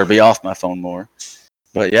 or be off my phone more.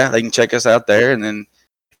 But yeah, they can check us out there. And then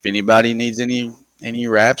if anybody needs any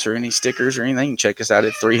wraps or any stickers or anything, check us out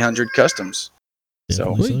at 300 Customs.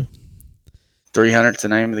 Definitely so. 300 is the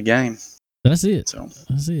name of the game. That's it. So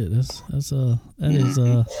that's it. That's how.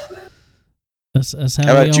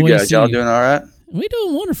 how about we you always guys? see Y'all you. doing all right? We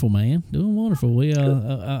doing wonderful, man. Doing wonderful. We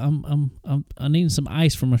I need some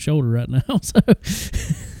ice for my shoulder right now. So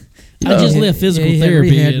I just left physical therapy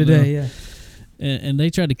rehab and, today. and they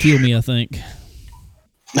tried to kill me, I think.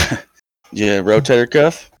 Yeah, rotator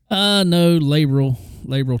cuff. No,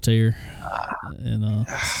 labral tear, and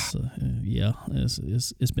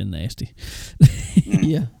it's been nasty.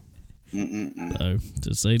 Yeah. So,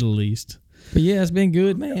 to say the least. But yeah, it's been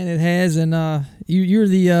good, man. It has, and you're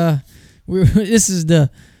the this is the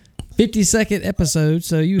 52nd episode,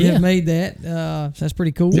 so you have made that. So that's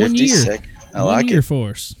pretty cool. 1 year. 52nd. I like 1 year it. for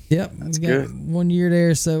us. Yep, That's we got good. 1 year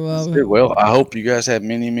there. So That's good. Well, I hope you guys have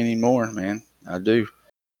many, many more, man. I do.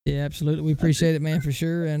 yeah, absolutely. We appreciate it, man, for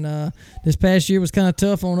sure. And this past year was kind of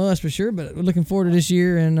tough on us, for sure. But we're looking forward to this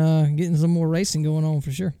year and getting some more racing going on,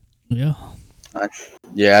 for sure. Yeah.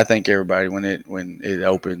 Yeah, I think everybody when it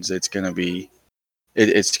opens, it's gonna be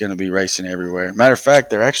racing everywhere. Matter of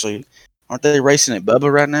fact, aren't they racing at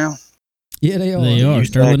Bubba right now? Yeah, they are. They are. Use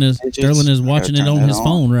Sterling that is digits. watching it Gotta on turn his that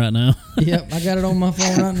phone right now. Yep, I got it on my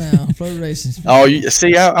phone right now. Flow racing. Oh, you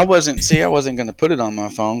see, I wasn't gonna put it on my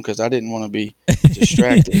phone because I didn't want to be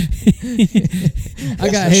distracted. I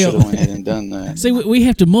got should have help. went ahead and done that. See, we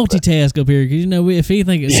have to multitask up here because if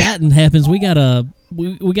anything exciting happens, we gotta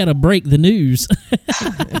break the news.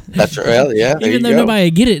 That's right. Well, yeah. There Even though you go. nobody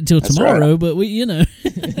will get it until That's tomorrow, right. but we.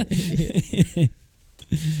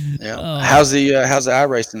 Yeah, Yeah. How's the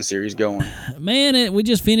iRacing series going? Man, we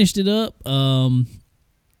just finished it up. 2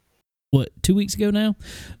 weeks ago now?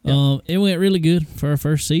 Yeah. It went really good for our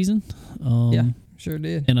first season. Yeah, sure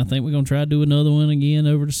did. And I think we're gonna try to do another one again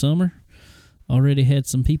over the summer. Already had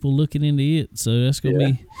some people looking into it, so that's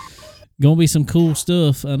gonna be some cool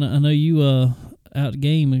stuff. I know you out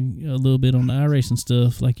game a little bit on the iRacing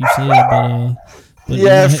stuff, like you said, but you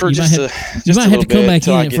might have to come back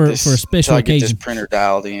in for a special I get occasion. this printer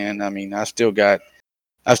dialed in. I mean, I've still got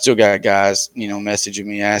guys, messaging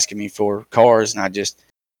me asking me for cars, and I just,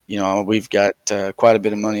 we've got quite a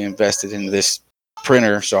bit of money invested into this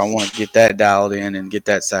printer, so I want to get that dialed in and get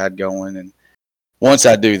that side going. And once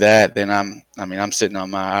I do that, then I'm sitting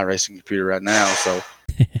on my iRacing computer right now, so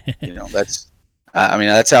that's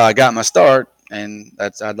how I got my start, and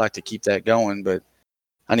I'd like to keep that going, but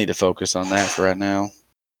I need to focus on that for right now.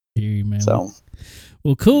 Hear you, man. So,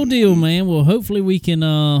 well, cool deal, man. Well, hopefully we can.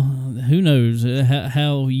 Who knows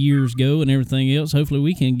how years go and everything else. Hopefully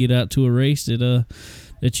we can get out to a race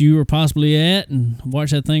that you were possibly at and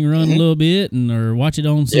watch that thing run a little bit, or watch it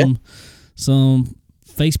on some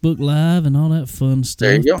Facebook Live and all that fun stuff.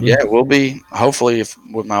 There you go. Yeah, we'll be hopefully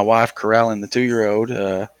with my wife corralling the 2-year-old.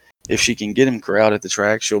 If she can get him corralled at the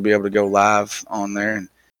track, she'll be able to go live on there, and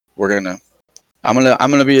I'm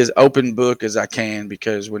gonna be as open book as I can,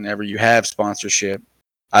 because whenever you have sponsorship,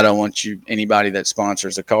 I don't want anybody that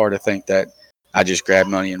sponsors a car to think that I just grabbed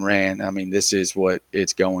money and ran. I mean, this is what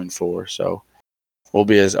it's going for. So we'll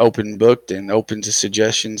be as open booked and open to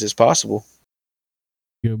suggestions as possible.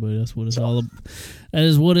 Yeah, buddy, that's what it's all about. That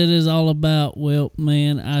is what it is all about. Well,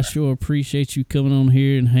 man, I sure appreciate you coming on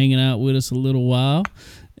here and hanging out with us a little while.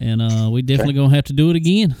 And we definitely gonna have to do it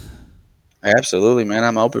again. Absolutely, man.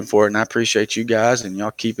 I'm open for it, and I appreciate you guys, and y'all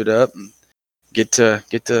keep it up and get to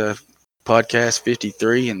podcast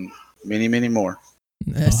 53 and many, many more.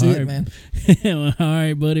 That's it, man. All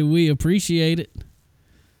right, buddy. We appreciate it.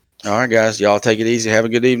 All right, guys. Y'all take it easy. Have a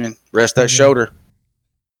good evening. Rest that shoulder.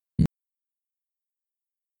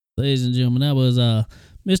 Ladies and gentlemen, that was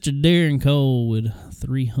Mr. Darren Cole with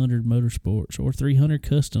 300 Motorsports or 300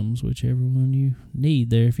 Customs, whichever one you need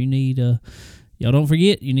there. If you need, y'all don't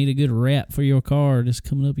forget, you need a good wrap for your car this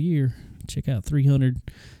coming up year. Check out 300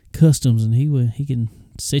 Customs, and he can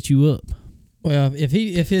set you up. Well, if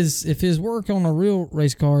his work on a real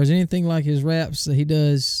race car is anything like his wraps that he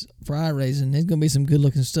does for iRacing, there's gonna be some good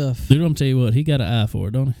looking stuff. Dude, I'm gonna tell you what, he got an eye for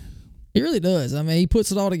it, don't he? He really does. I mean, he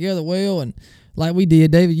puts it all together well, and like we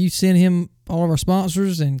did, David, you sent him all of our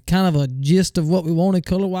sponsors and kind of a gist of what we wanted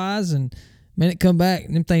color wise, and man, it come back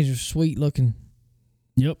and them things are sweet looking.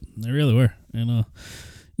 Yep, they really were. And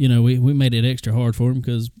we made it extra hard for him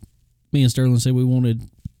because me and Sterling said we wanted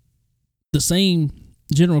the same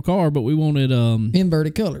general car, but we wanted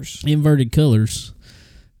inverted colors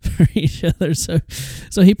for each other. So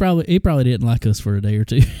he probably didn't like us for a day or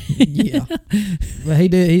two. Yeah, but he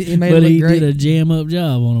did. He made it look great. He did a jam up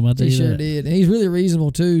job on him. I tell you that. He sure that. did, and he's really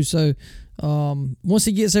reasonable too. So once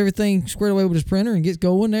he gets everything squared away with his printer and gets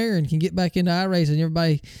going there and can get back into iRacing,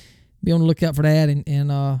 everybody be on the lookout for that and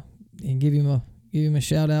give him a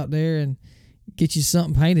shout out there and get you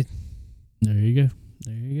something painted. There you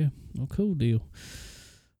go. Well, cool deal.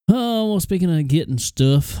 Oh, well, speaking of getting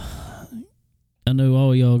stuff, I know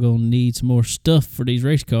all y'all gonna need some more stuff for these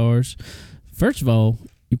race cars. First of all,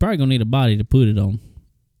 you're probably gonna need a body to put it on.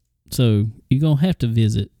 So you're gonna have to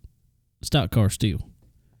visit Stock Car Steel.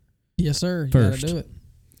 Yes, sir. You First, gotta do it.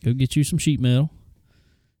 Go get you some sheet metal.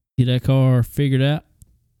 Get that car figured out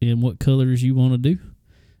and what colors you want to do.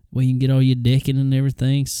 Well, you can get all your decking and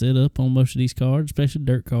everything set up on most of these cars, especially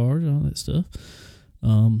dirt cars, all that stuff.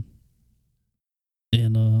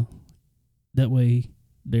 And that way,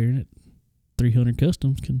 Darren at 300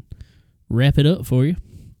 Customs can wrap it up for you.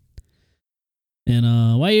 And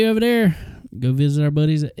while you're over there, go visit our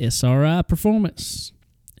buddies at SRI Performance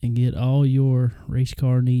and get all your race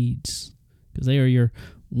car needs, because they are your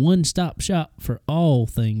one-stop shop for all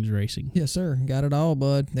things racing. Yes, sir. Got it all,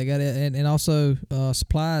 bud. They got it, and also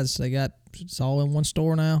supplies. It's all in one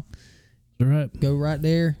store now. All right. Go right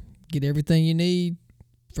there, get everything you need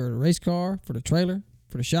for the race car, for the trailer,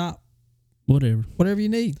 for the shop, whatever you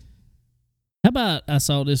need. How about I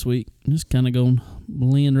saw this week? Just kind of going to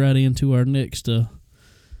blend right into our next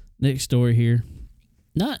story here.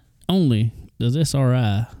 Not only does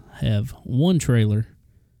SRI have one trailer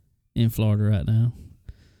in Florida right now,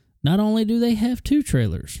 not only do they have 2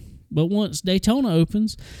 trailers, but once Daytona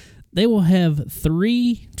opens, they will have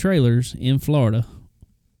 3 trailers in Florida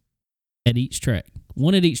at each track.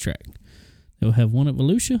 One at each track. They'll have one at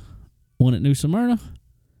Volusia, one at New Smyrna,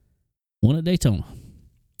 one at Daytona.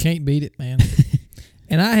 Can't beat it, man.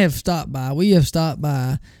 And we have stopped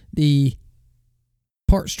by the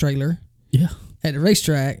parts trailer Yeah. at the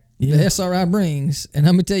racetrack, Yeah. the SRI brings, and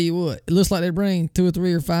let me tell you what, it looks like they bring 2 or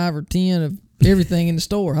 3 or 5 or 10 of everything in the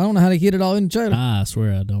store. I don't know how they get it all in the trailer. I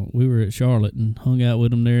swear I don't. We were at Charlotte and hung out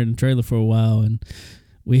with them there in the trailer for a while, and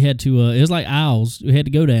we had to. It was like aisles. We had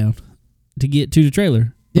to go down to get to the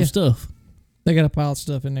trailer Yeah. of stuff. They got a pile of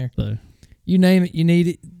stuff in there. So You name it, you need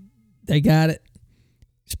it, they got it.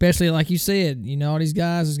 Especially like you said, all these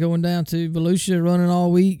guys is going down to Volusia running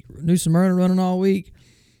all week, New Smyrna running all week.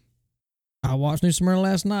 I watched New Smyrna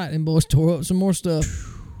last night, and boys tore up some more stuff.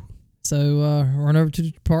 So run over to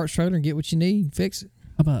the parts trailer and get what you need, fix it.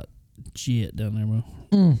 how about Jet down there, bro?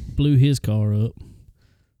 Mm. Blew his car up.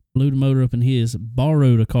 Blew the motor up in his.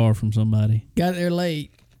 Borrowed a car from somebody. Got it there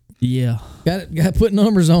late. Yeah. Got to put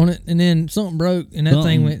numbers on it, and then something broke, and that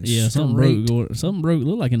thing went something straight. broke. Something broke.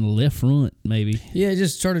 Looked like in the left front, maybe. Yeah, it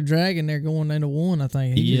just started dragging there going into one, I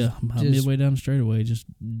think. About midway down the straightaway, just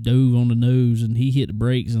dove on the nose, and he hit the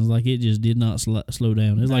brakes, and it's like it just did not slow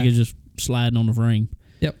down. It's like it just sliding on the frame.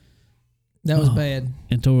 Yep. That was bad.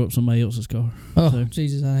 And tore up somebody else's car. Oh, So-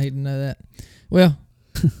 Jesus, I hate to know that. Well,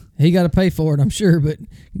 he got to pay for it, I'm sure, but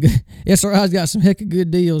SRI's got some heck of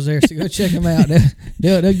good deals there, so go check them out.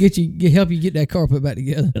 They'll help you get that car put back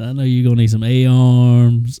together. And I know you're going to need some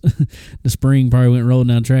A-arms. The spring probably went rolling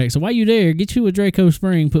down the track. So while you there, get you a Draco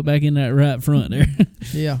spring put back in that right front there.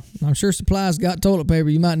 Yeah, I'm sure Supplies got toilet paper.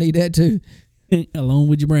 You might need that too. Along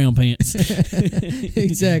with your brown pants.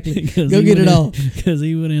 Exactly. Go get it all. Because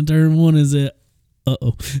he went in turn 1 and said,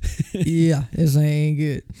 uh-oh. Yeah, this ain't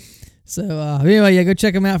good. So anyway, yeah, go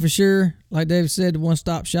check them out for sure. Like David said, the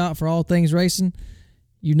one-stop shop for all things racing.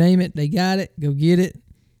 You name it, they got it. Go get it.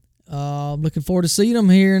 Looking forward to seeing them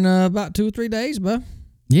here in about 2 or 3 days, bud.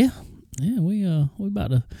 Yeah. Yeah, we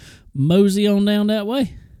about to mosey on down that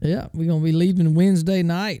way. Yeah, we're going to be leaving Wednesday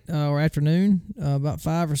night or afternoon, about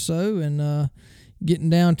 5 or so, and getting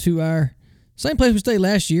down to our same place we stayed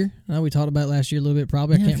last year. I know we talked about it last year a little bit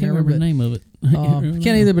probably. Yeah, I can't remember the name of it. I can't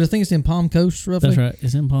either, but I think it's in Palm Coast, roughly. That's right.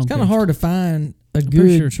 It's in Palm Coast. It's kind of hard to find a I'm good...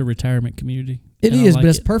 pretty sure it's a retirement community. It And I is, like but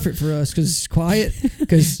it's it. perfect for us because it's quiet.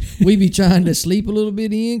 Because we be trying to sleep a little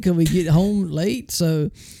bit in because we get home late.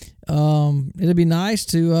 So it'll be nice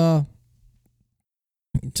to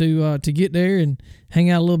get there and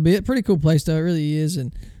hang out a little bit. Pretty cool place though, it really is.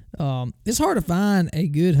 And it's hard to find a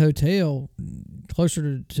good hotel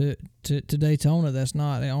closer to Daytona. That's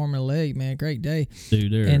not an arm and a leg, man. Great day.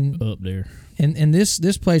 Dude, they're up there. And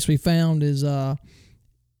this place we found is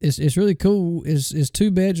it's really cool. It's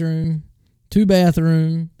 2-bedroom,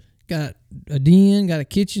 2-bathroom, got a den, got a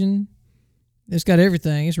kitchen. It's got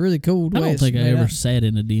everything. It's really cool. I don't think I ever sat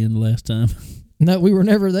in a den the last time. No, we were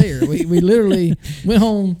never there. We literally went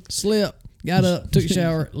home, slept, got up, took a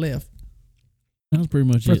shower, left. That was pretty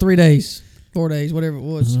much For it. 3 days, 4 days, whatever it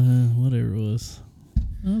was. Whatever it was.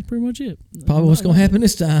 That was pretty much it. Probably what's going to happen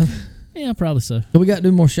this time. Yeah, probably so. But we got to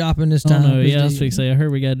do more shopping this Oh time. no, yeah, I was fixing to say. I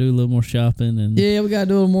heard we got to do a little more shopping and Yeah, we got to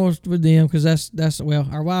do a little more with them because that's well,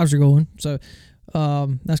 our wives are going, so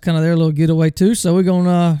that's kind of their little getaway too. So we're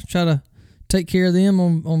gonna try to take care of them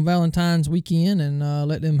on Valentine's weekend and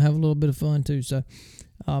let them have a little bit of fun too. So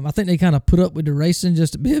I think they kind of put up with the racing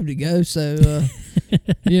just to be able to go. So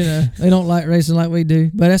they don't like racing like we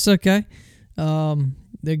do, but that's okay.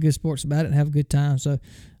 They're good sports about it and have a good time. So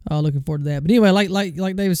looking forward to that. But anyway, like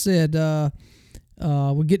David said,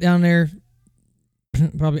 we'll get down there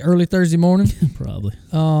probably early Thursday morning. probably.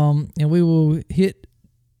 And we will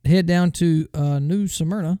head down to New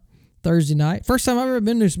Smyrna Thursday night. First time I've ever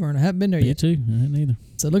been to New Smyrna. Haven't been there Me yet. too. I hadn't either.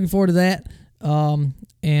 So looking forward to that. And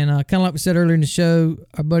kind of like we said earlier in the show,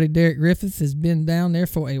 our buddy Derek Griffith has been down there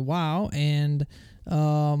for a while, and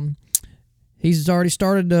he's already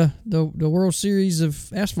started the World Series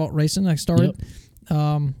of asphalt racing. I started.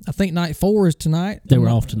 I think night 4 is tonight. They were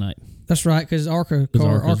off tonight. That's right, because Arca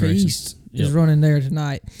Arca's racing. East is running there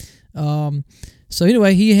tonight. So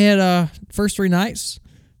anyway, he had first 3 nights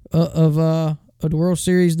of the World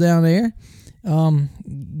Series down there.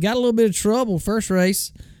 Got a little bit of trouble first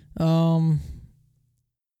race. Tore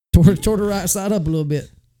the right side up a little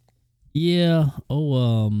bit. Yeah.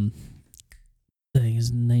 Dang,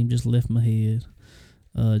 his name just left my head.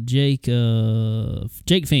 Jake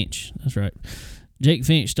Finch. That's right. Jake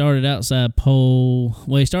Finch started outside pole.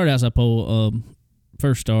 Well, he started outside pole.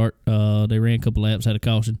 First start. They ran a couple laps, had a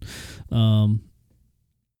caution.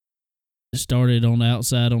 Started on the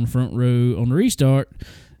outside on the front row on the restart,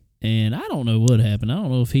 and I don't know what happened. I don't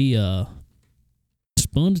know if he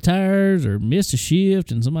spun the tires or missed a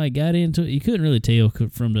shift and somebody got into it. You couldn't really tell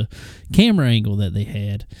from the camera angle that they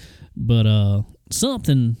had, but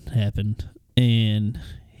something happened. and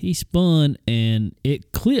he spun and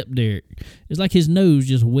it clipped Derek. It's like his nose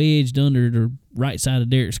just wedged under the right side of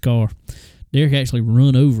Derek's car. Derek actually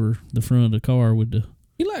run over the front of the car with the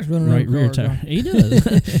He likes running right over rear cars. tire. don't He does.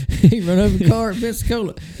 He run over the car at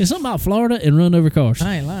Pensacola. It's something about Florida and run over cars.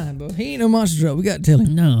 I ain't lying, bro. He ain't no monster truck. We got to tell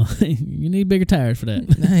him. No, you need bigger tires for that.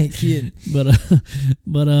 I ain't kidding.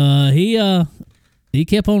 But he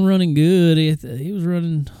kept on running good. He was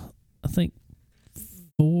running, I think,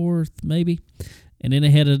 fourth maybe, and then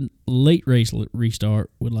they had a late race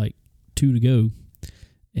restart with like 2 to go,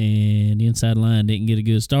 and the inside line didn't get a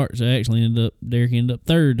good start, so actually Derek ended up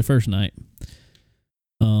third the first night.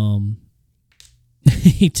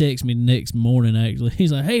 He texted me the next morning. Actually,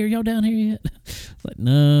 he's like, "Hey, are y'all down here yet?" I was like,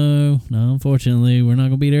 no, unfortunately, we're not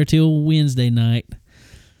gonna be there till Wednesday night.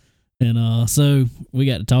 And so we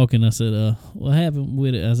got to talking. I said, what happened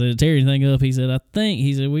with it? I said, tear anything up? He said,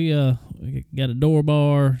 we got a door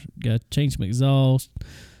bar, got to change some exhaust.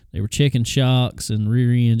 They were checking shocks and rear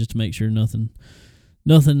end just to make sure nothing,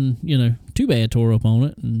 too bad tore up on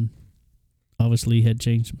it. And obviously had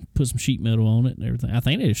put some sheet metal on it and everything. I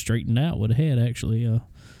think they just straightened out what it had actually.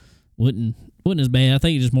 Wasn't as bad. I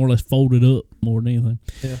think it just more or less folded up more than anything.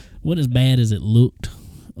 Yeah. Wasn't as bad as it looked.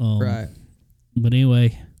 Right. But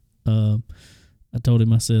anyway, I told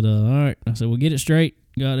him, I said, all right. I said, we'll get it straight.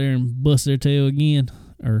 Go out there and bust their tail again.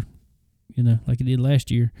 Or, like he did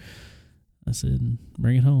last year. I said,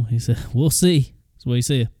 bring it home. He said, we'll see. That's what he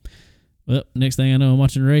said. Well, next thing I know, I'm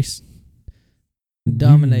watching the race.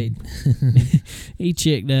 Dominate. He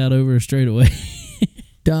checked out over a straightaway.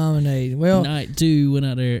 Dominate. Well, night 2 went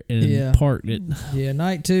out there and parked it. Yeah,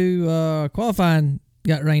 night 2 qualifying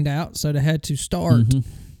got rained out, so they had to start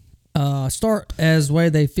as way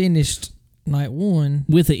they finished night 1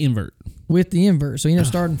 with the invert. With the invert, so you ended up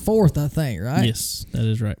starting 4th, I think, right? Yes, that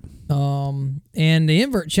is right. And the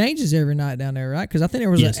invert changes every night down there, right? Because I think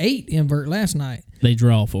there was an 8 invert last night. They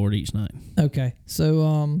draw for it each night. Okay,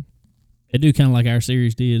 so they do kind of like our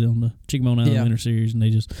series did on the Chicken Bone Alley Winter Series, and they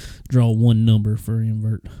just draw one number for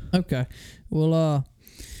invert. Okay, well,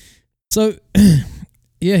 so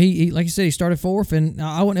yeah, he like you said, he started 4th, and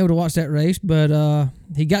I wasn't able to watch that race, but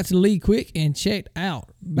he got to the lead quick and checked out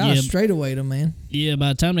about a straightaway to man. Yeah, by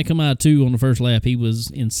the time they come out of 2 on the first lap, he was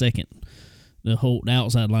in second. The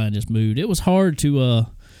outside line just moved. It was hard to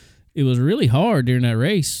it was really hard during that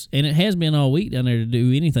race, and it has been all week down there to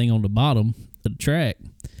do anything on the bottom of the track.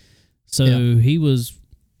 So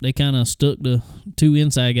they kind of stuck the 2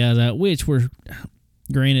 inside guys out, which were,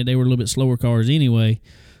 granted, they were a little bit slower cars anyway.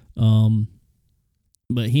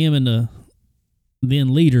 But him and the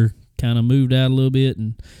then leader kind of moved out a little bit,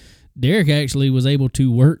 and Derek actually was able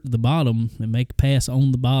to work the bottom and make a pass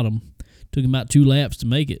on the bottom. Took him about 2 laps to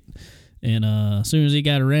make it. And as soon as he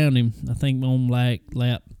got around him, I think on like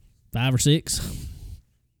lap 5 or 6,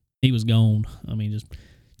 he was gone. I mean, just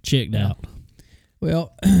checked out.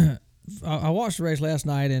 Well, I watched the race last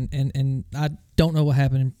night, and I don't know what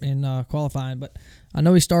happened in qualifying, but I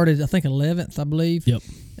know he started, I think, 11th, I believe. Yep.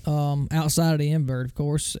 Outside of the invert, of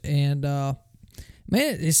course. And, man,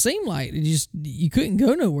 it seemed like you couldn't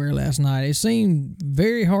go nowhere last night. It seemed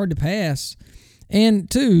very hard to pass. And,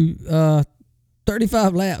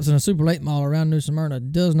 35 laps in a super late model around New Smyrna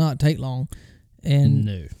does not take long. And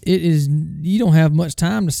you don't have much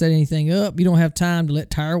time to set anything up. You don't have time to let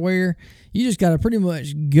tire wear. You just got to pretty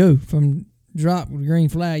much go from drop with green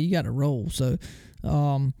flag. You got to roll. So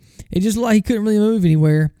it just like he couldn't really move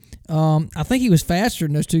anywhere. I think he was faster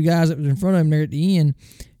than those 2 guys that was in front of him there at the end.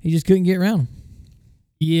 He just couldn't get around them.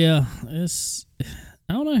 Yeah, I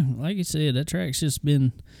don't know. Like you said, that track's just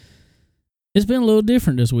been. It's been a little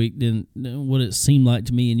different this week than what it seemed like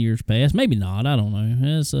to me in years past. Maybe not. I don't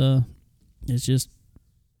know. It's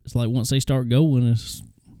like once they start going,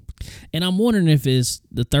 and I'm wondering if it's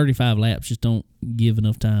the 35 laps just don't give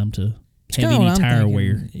enough time to have any tire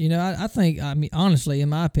wear. I think, honestly, in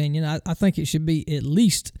my opinion, I think it should be at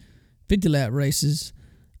least 50 lap races.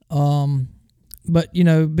 But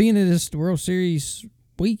being in this World Series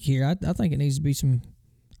week here, I think it needs to be some,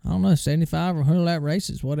 I don't know, 75 or 100 lap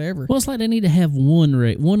races, whatever. Well, it's like they need to have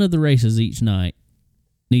one of the races each night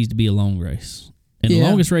needs to be a long race. And the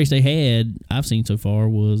longest race they had, I've seen so far,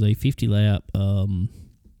 was a 50 lap. I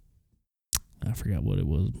forgot what it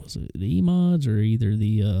was. Was it the E-Mods or either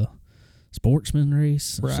the Sportsman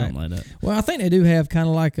race or something like that? Well, I think they do have kind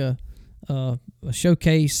of like a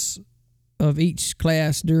showcase of each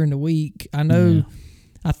class during the week. I know,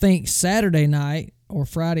 I think Saturday night or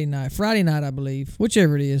Friday night, I believe,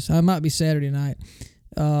 whichever it is. It might be Saturday night.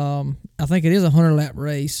 I think it is a 100 lap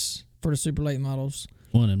race for the super late models.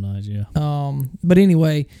 One of them nights, yeah. But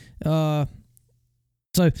anyway,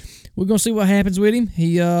 So we're gonna see what happens with him.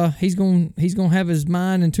 He's gonna have his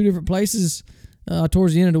mind in two different places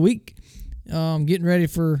towards the end of the week. Getting ready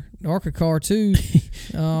for the ARCA car too.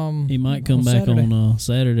 He might come on back Saturday. on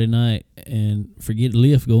Saturday night and forget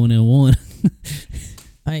lift going in one.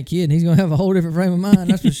 I ain't kidding. He's gonna have a whole different frame of mind.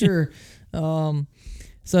 That's for sure. So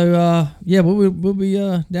we'll be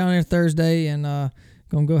down there Thursday and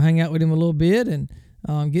gonna go hang out with him a little bit and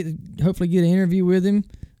hopefully get an interview with him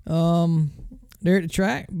there at the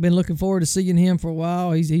track. Been looking forward to seeing him for a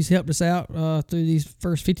while. He's helped us out through these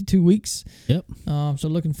first 52 weeks. Yep. So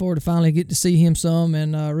looking forward to finally get to see him some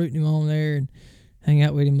and rooting him on there and hang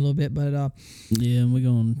out with him a little bit. But yeah, and we're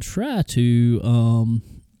gonna try to.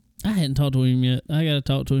 I hadn't talked to him yet. I gotta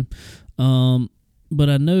talk to him. But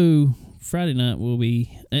I know Friday night will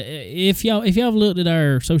be. If y'all have looked at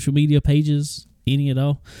our social media pages, any at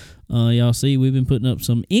all, y'all see we've been putting up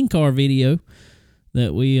some in-car video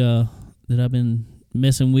that that I've been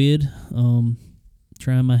messing with.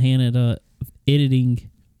 Trying my hand at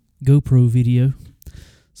editing GoPro video.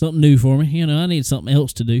 Something new for me. I need something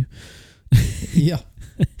else to do. yeah.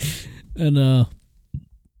 And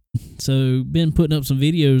so been putting up some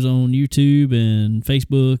videos on YouTube and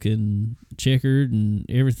Facebook and Checkered and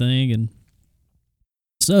everything, and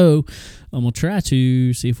so I'm gonna try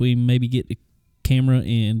to see if we maybe get the camera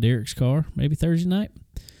in Derek's car maybe Thursday night.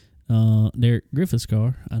 Derek Griffith's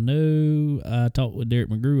car. I know I talked with Derek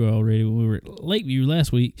McGrew already when we were at Lakeview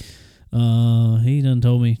last week. He done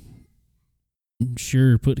told me,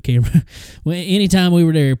 sure, put the camera. Well, anytime we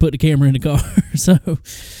were there, put the camera in the car. So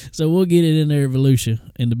we'll get it in there at Volusia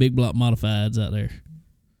in the big block modifieds out there.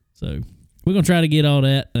 So we're gonna try to get all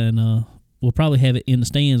that, and we'll probably have it in the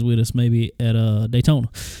stands with us maybe at Daytona.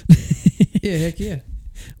 Yeah, heck yeah.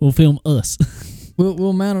 We'll film us.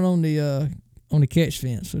 We'll mount it on the catch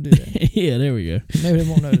fence. We'll do that. Yeah, there we go. Maybe they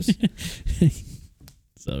won't notice.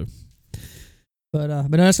 So. But no,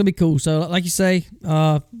 that's gonna be cool. So like you say,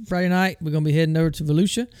 Friday night we're gonna be heading over to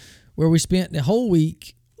Volusia, where we spent the whole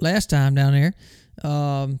week last time down there,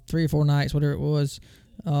 3 or 4 nights, whatever it was.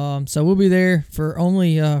 So we'll be there for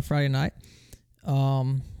only Friday night.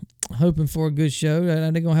 Hoping for a good show.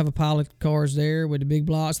 They're gonna have a pile of cars there with the big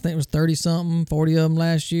blocks. I think it was 30 something, 40 of them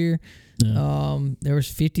last year. Yeah. There was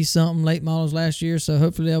 50 something late models last year, so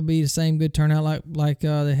hopefully they'll be the same good turnout like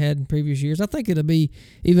they had in previous years. I think it'll be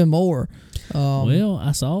even more. Well,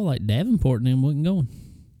 I saw like Davenport and them wasn't going.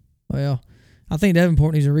 Well, I think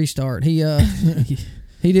Davenport needs a restart. He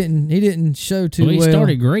he didn't show too well. He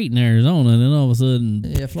started great in Arizona, and then all of a sudden,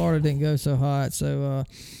 yeah, Florida didn't go so hot. So,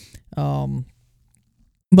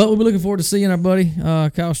 but we'll be looking forward to seeing our buddy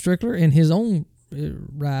Kyle Strickler in his own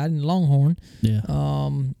ride in Longhorn. Yeah.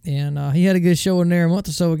 And he had a good show in there a month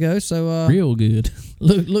or so ago. So real good.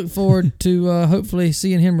 Look forward to hopefully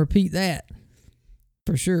seeing him repeat that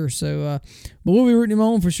for sure. So, but we'll be rooting him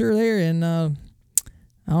on for sure there. And I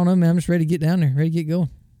don't know, man. I'm just ready to get down there, ready to get going.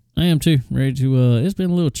 I am too. Ready to. It's been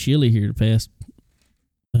a little chilly here the past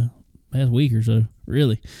week or so.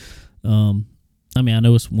 Really. I mean, I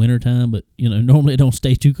know it's wintertime, but, normally it don't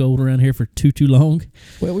stay too cold around here for too long.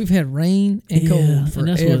 Well, we've had rain and cold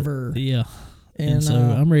forever. Yeah. And so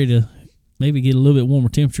I'm ready to maybe get a little bit warmer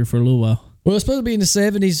temperature for a little while. Well, it's supposed to be in the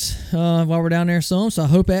 70s while we're down there some, so I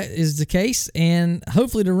hope that is the case. And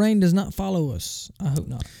hopefully the rain does not follow us. I hope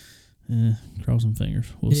not. Crossing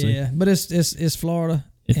fingers. We'll see. Yeah, but it's Florida.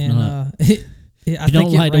 If and, not. If you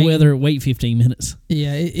don't like the weather, wait 15 minutes.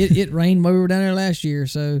 Yeah, it rained while we were down there last year,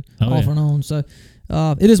 so off and on. So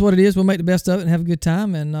it is what it is. We'll make the best of it and have a good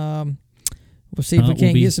time, and we'll see if we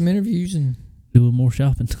can't get some interviews and doing more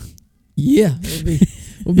shopping. Yeah,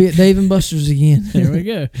 we'll be at Dave & Buster's again. There we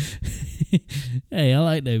go. Hey, I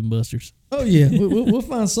like Dave & Buster's. Oh yeah, we'll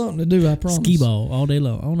find something to do. I promise. Skee ball all day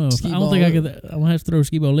long. I don't know. I don't think I could. I'm gonna have to throw a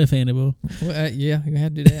skee ball left-handed, bro. Well, yeah, you're gonna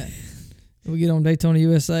have to do that. We'll get on Daytona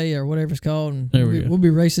USA or whatever it's called, and we'll be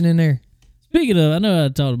racing in there. Speaking of, I know I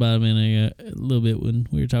talked about him in a little bit when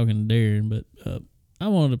we were talking to Darren, but I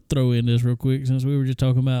wanted to throw in this real quick since we were just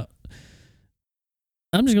talking about.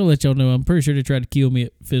 I'm just gonna let y'all know I'm pretty sure they tried to kill me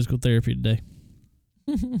at physical therapy today.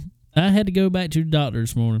 I had to go back to the doctor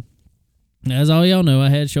this morning. As all y'all know, I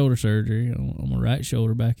had shoulder surgery on my right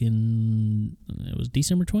shoulder back in, it was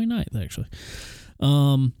December 29th, actually.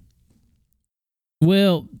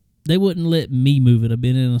 Well, they wouldn't let me move it. I've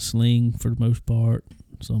been in a sling for the most part,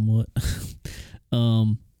 somewhat.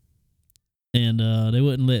 And they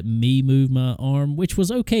wouldn't let me move my arm, which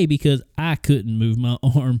was okay because I couldn't move my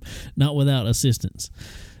arm, not without assistance.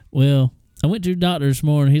 Well, I went to the doctor this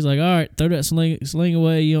morning. He's like, all right, throw that sling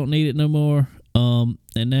away. You don't need it no more.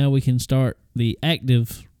 And now we can start the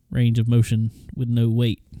active range of motion with no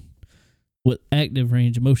weight. what active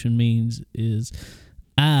range of motion means is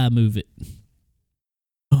I move it.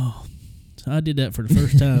 Oh, so I did that for the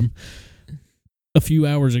first time a few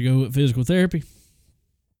hours ago at physical therapy.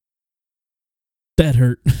 That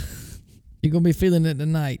hurt. You're going to be feeling it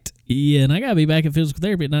tonight. Yeah, and I got to be back at physical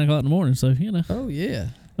therapy at 9 o'clock in the morning. So, Oh, yeah.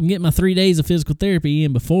 I'm getting my 3 days of physical therapy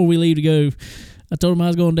in before we leave to go. I told them I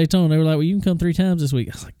was going to Daytona. They were like, well, you can come 3 times this week.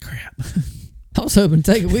 I was like, crap. I was hoping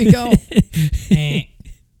to take a week off.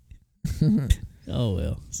 Oh,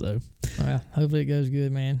 well. So, Well, hopefully it goes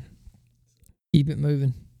good, man. Keep it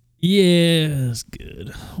moving. yeah, that's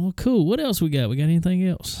good. Well, cool. What else we got? We got anything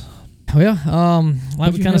else? Well, like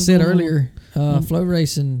What we you kind of have said going on? earlier, flow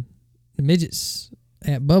racing the midgets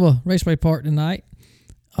at Bubba Raceway Park tonight.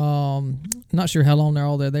 Not sure how long they're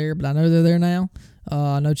all there, but I know they're there now.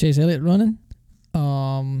 I know Chase Elliott running.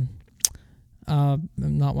 I'm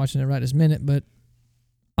not watching it right this minute, but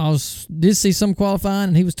did see some qualifying,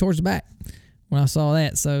 and he was towards the back when I saw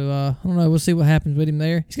that. So I don't know. We'll see what happens with him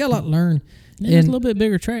there. He's got a lot to learn. Yeah, it's a little bit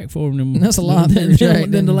bigger track for him. That's a lot bigger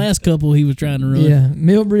track than the last couple he was trying to run. Yeah,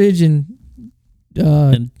 Millbridge and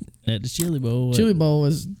At the Chili Bowl. Chili Bowl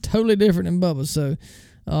was totally different than Bubba's. So,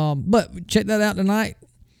 but check that out tonight.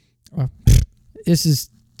 This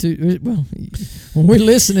is when we're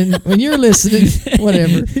listening. When you're listening,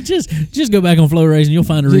 whatever. just go back on Flow Racing. You'll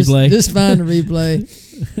find a replay. Just find a replay.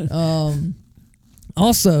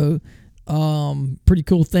 Also, pretty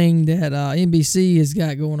cool thing that NBC has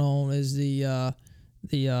got going on is the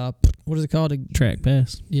what is it called? Track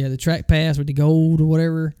Pass. Yeah, the Track Pass with the gold or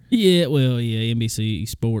whatever. Yeah, well, yeah, NBC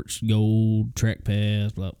Sports Gold Track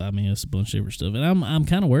Pass. Blah, I mean, it's a bunch of different stuff, and I'm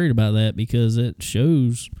kind of worried about that because it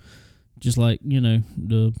shows, just like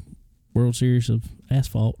the World Series of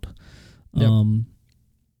Asphalt. Yep.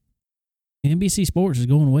 NBC Sports is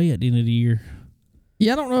going away at the end of the year.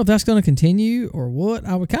 Yeah, I don't know if that's going to continue or what.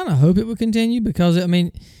 I would kind of hope it would continue because I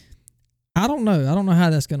mean, I don't know. I don't know how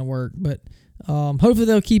that's going to work, but. Hopefully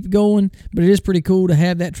they'll keep going, but it is pretty cool to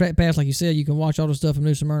have that Track Pass. Like you said, you can watch all the stuff from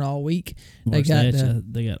New Smyrna all week. They got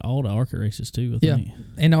all the ARCA races too, I think.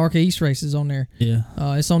 And the ARCA East races on there. Yeah.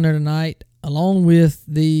 It's on there tonight, along with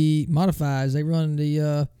the modifieds. They run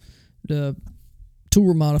the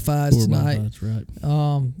tour modifieds tonight. That's right.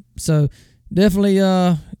 So definitely,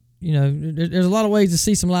 there's a lot of ways to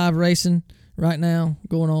see some live racing right now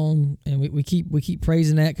going on, and we keep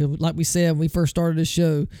praising that because, like we said when we first started this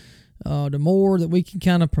show. The more that we can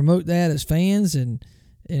kind of promote that as fans and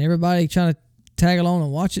everybody trying to tag along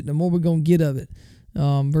and watch it, the more we're going to get of it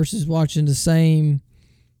versus watching the same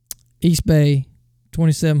East Bay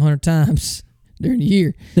 2,700 times during the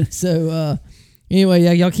year. So, anyway,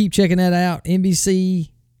 yeah, y'all keep checking that out. NBC,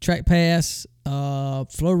 Track Pass,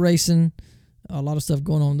 Flow Racing, a lot of stuff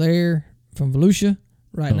going on there from Volusia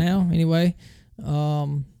right now, anyway.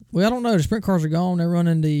 Well, I don't know. The sprint cars are gone.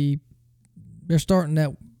 They're starting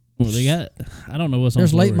that. Well, they got. I don't know what's on.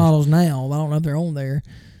 There's late models now. I don't know if they're on there.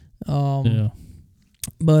 Yeah.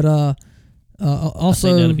 But also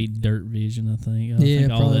I think that'll be Dirt Vision. I think. I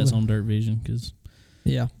think all that's on Dirt Vision because.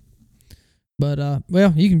 Yeah. But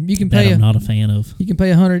well, you can that pay. I'm not a fan of. You can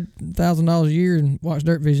pay $100,000 a year and watch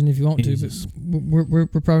Dirt Vision if you want Jesus. to. But we're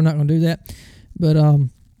probably not going to do that. But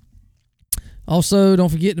also don't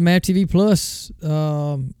forget the Mav TV Plus.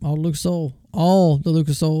 All the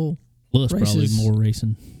Lucas Oil Plus races. probably more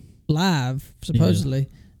racing. Live supposedly,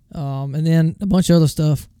 and then a bunch of other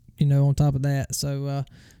stuff, on top of that. So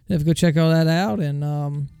you have to go check all that out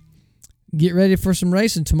and get ready for some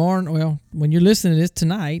racing tomorrow. Well, when you're listening to this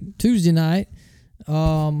tonight, Tuesday night.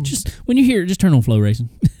 Just when you hear it, just turn on Flow Racing.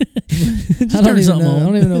 I don't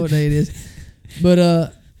even know what day it is.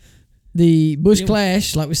 But the Busch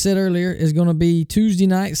Clash, like we said earlier, is going to be Tuesday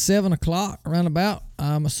night, 7 o'clock, around about.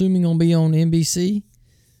 I'm assuming going to be on NBC.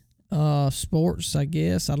 Sports, I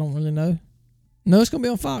guess. I don't really know. No, it's gonna be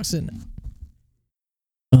on Fox, isn't it?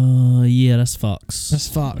 Yeah, that's Fox. That's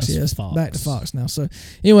Fox. That's Fox. Back to Fox now. So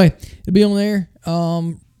anyway, it'll be on there.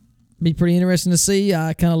 Be pretty interesting to see.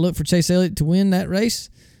 I kind of look for Chase Elliott to win that race.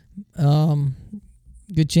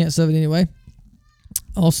 Good chance of it anyway.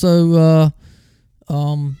 Also,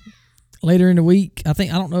 later in the week, I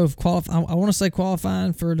don't know if I want to say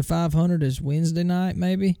qualifying for the 500 is Wednesday night,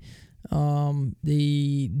 maybe.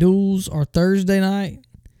 The duels are Thursday night.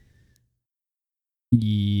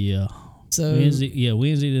 Yeah. So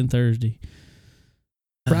Wednesday then Thursday.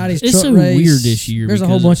 Friday's it's truck so race. weird this year. There's a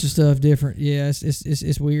whole bunch of stuff different. Yeah,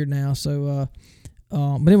 it's weird now. So, but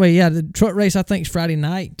anyway, yeah, the truck race I think is Friday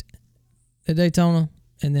night at Daytona,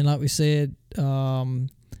 and then like we said,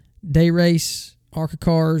 day race, ARCA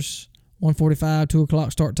cars, 1:45, 2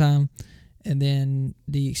 o'clock start time, and then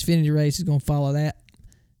the Xfinity race is going to follow that.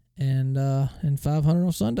 and 500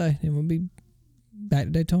 on Sunday, and we'll be back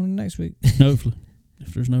to Daytona next week. Hopefully,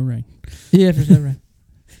 if there's no rain. Yeah, if there's no rain.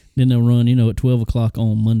 Then they'll run, at 12 o'clock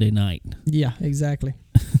on Monday night. Yeah, exactly.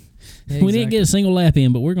 We didn't get a single lap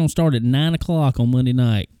in, but we're going to start at 9 o'clock on Monday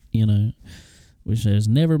night, which has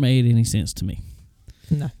never made any sense to me.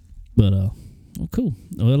 No. But, well, cool.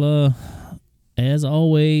 Well, as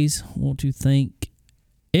always, want to thank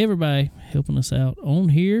everybody helping us out on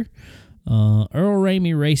here. Earl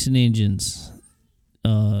Ramey Racing Engines.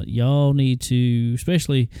 Y'all need to,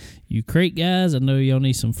 especially you crate guys, I know y'all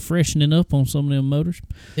need some freshening up on some of them motors.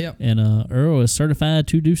 Yep. And Earl is certified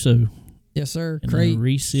to do so. Yes, sir. And Crate,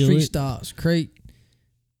 reseal street it. stocks, crate,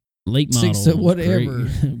 Late model, whatever.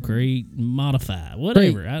 crate modify,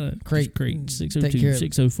 whatever. Crate, crate, take 602, care of it.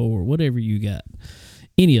 604, whatever you got.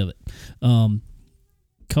 Any of it.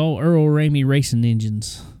 Call Earl Ramey Racing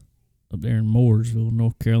Engines up there in Mooresville,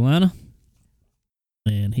 North Carolina.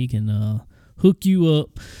 And he can hook you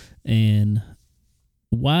up. And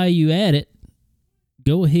while you at it,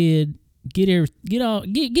 go ahead, get your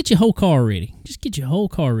whole car ready. Just get your whole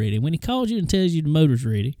car ready. When he calls you and tells you the motor's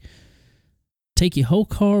ready, take your whole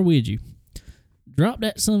car with you. Drop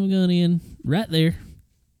that son of a gun in right there.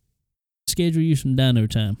 Schedule you some dyno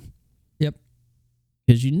time. Yep.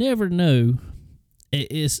 Because you never know.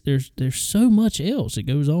 There's so much else that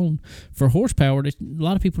goes on for horsepower that a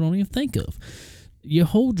lot of people don't even think of. Your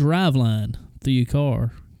whole drive line through your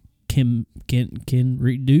car can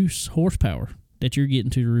reduce horsepower that you're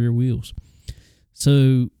getting to the rear wheels.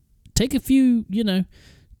 So take a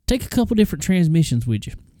couple different transmissions with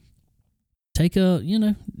you. Take a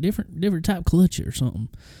different type clutch or something,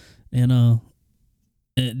 and a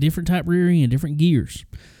different type rear end, different gears,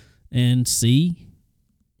 and see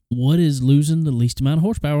what is losing the least amount of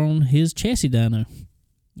horsepower on his chassis dyno.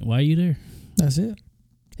 Why are you there? That's it.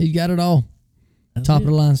 He got it all. That's Top it. of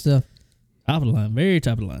the line stuff. Top of the line, very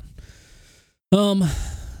top of the line.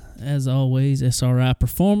 As always, SRI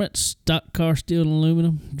Performance, Stock Car Steel and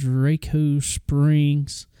Aluminum, Draco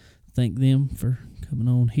Springs. Thank them for coming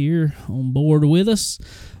on here on board with us.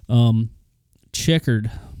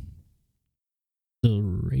 Checkered, the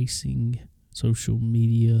racing social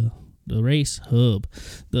media, the race hub,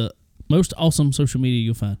 the most awesome social media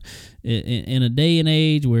you'll find. In a day and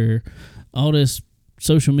age where all this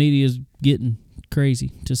social media is getting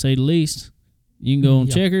crazy, to say the least, you can go on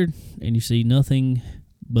Checkered and you see nothing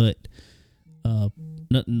but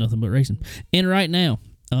racing. And right now,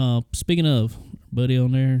 speaking of buddy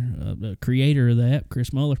on there, the creator of the app,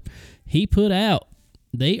 Chris Muller, he put out,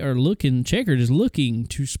 Checkered is looking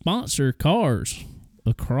to sponsor cars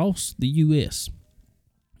across the U.S.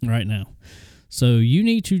 right now. So you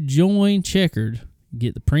need to join Checkered,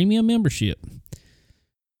 get the premium membership,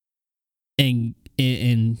 and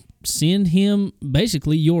send him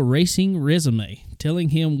basically your racing resume, telling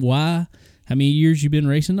him how many years you've been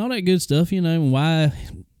racing, all that good stuff, and why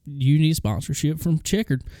you need sponsorship from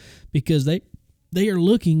Checkered, because they are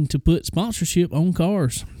looking to put sponsorship on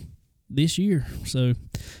cars this year. So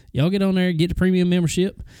y'all get on there, get the premium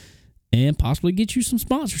membership, and possibly get you some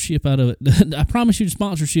sponsorship out of it. I promise you the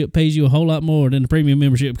sponsorship pays you a whole lot more than the premium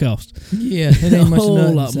membership costs. Yeah, it ain't much a whole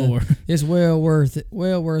nothing, lot so more. It's well worth it.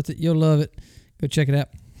 Well worth it. You'll love it. Go check it out.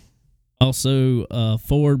 Also,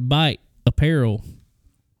 Ford Bite Apparel.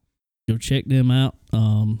 Go check them out.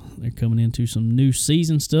 They're coming into some new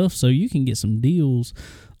season stuff, so you can get some deals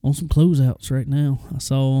on some closeouts right now. I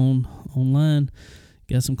saw online,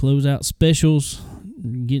 got some closeout specials,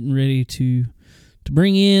 getting ready to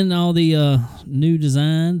bring in all the new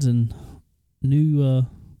designs and new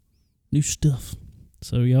stuff.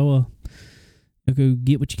 So y'all go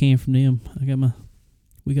get what you can from them.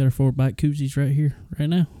 We got our Ford Bike koozies right here, right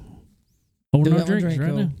now. Holding our drinks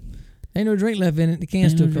right now. Ain't no drink left in it. The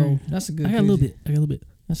can's still cold. Drink. That's a good I got a little bit.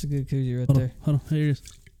 That's a good koozie right Hold there. on. Here it is.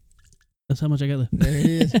 That's how much I got left. There it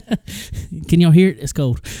is. Can y'all hear it? It's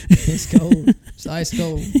cold. It's cold. It's ice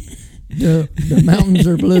cold. The mountains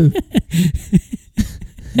are blue.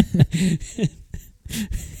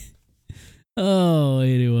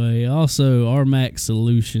 Anyway. Also, RMAX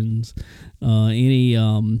Solutions. Any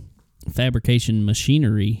fabrication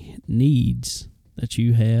machinery needs that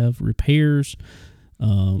you have, repairs,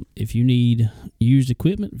 if you need used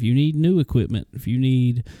equipment, if you need new equipment, if you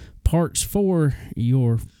need parts for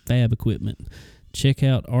your fab equipment, check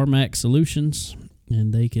out RMAX Solutions,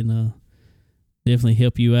 and they can definitely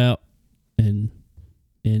help you out and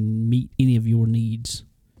meet any of your needs.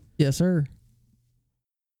 Yes, sir.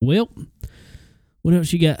 Well, what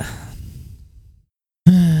else you got?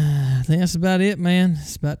 I think that's about it, man.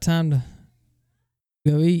 It's about time to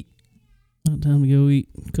go eat. Time to go eat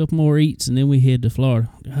a couple more eats, and then we head to Florida.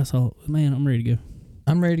 I thought, man, I'm ready to go.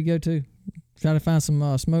 I'm ready to go too. Try to find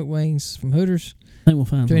some smoked wings from Hooters. I think we'll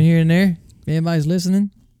find Between one. here and there. If anybody's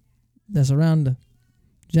listening, that's around the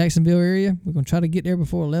Jacksonville area. We're gonna try to get there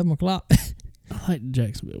before 11 o'clock. I like the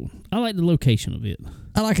Jacksonville one. I like the location of it.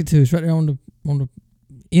 I like it too. It's right there on the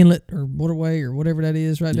inlet or waterway or whatever that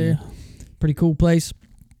is right there. Pretty cool place.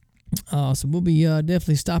 So we'll be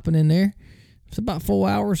definitely stopping in there. It's about 4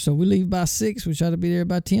 hours, so we leave by 6. We try to be there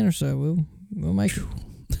by 10 or so. We'll make it.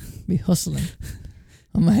 Be hustling.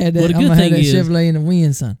 I'm gonna have that. Well, I'm gonna have that Chevrolet in the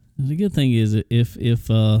wind, son. The good thing is if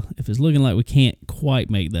it's looking like we can't quite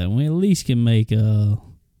make that one, we at least can make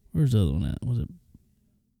where's the other one at? Was it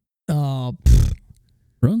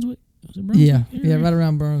Brunswick? Was it Brunswick? Yeah, right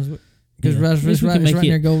around Brunswick. Because it's right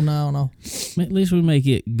near Golden Isle and all. At least we make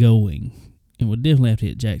it going, and we'll definitely have to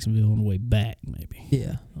hit Jacksonville on the way back, maybe.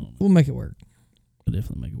 Yeah, we'll make it work. We'll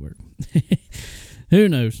definitely make it work. Who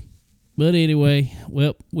knows? But anyway,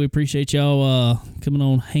 well, we appreciate y'all coming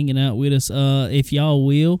on, hanging out with us. If y'all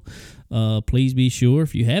will, please be sure,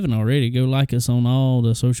 if you haven't already, go like us on all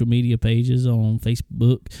the social media pages on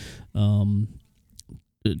Facebook.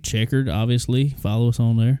 Checkered, obviously. Follow us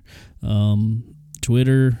on there.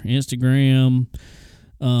 Twitter, Instagram.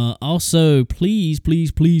 Also, please,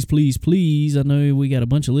 I know we got a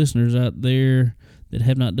bunch of listeners out there that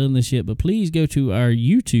have not done this yet, but please go to our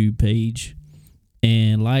YouTube page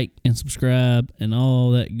and like and subscribe and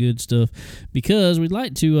all that good stuff, because we'd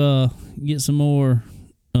like to get some more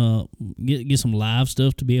get some live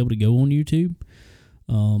stuff to be able to go on YouTube.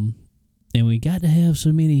 And we got to have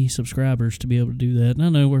so many subscribers to be able to do that. And I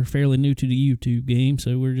know we're fairly new to the YouTube game,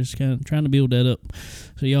 so we're just kind of trying to build that up.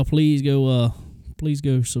 So y'all please go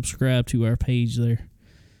subscribe to our page there.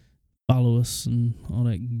 Follow us and all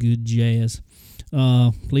that good jazz.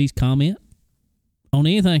 Please comment on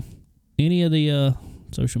anything, any of the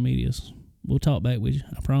social medias. We'll talk back with you,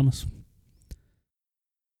 I promise.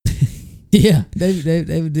 Yeah,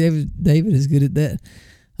 David is good at that.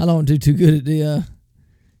 I don't do too good at the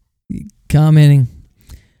commenting.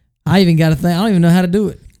 I even got a thing. I don't even know how to do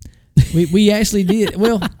it. We actually did.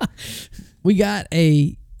 Well, we got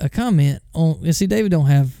a comment on. You see, David don't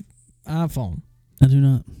have iPhone. I do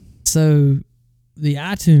not. So the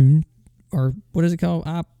iTunes, or what is it called?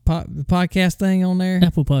 The podcast thing on there.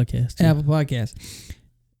 Apple Podcast. Yeah. Apple Podcast.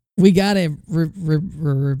 We got a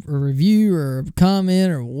review or a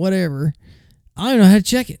comment or whatever. I don't know how to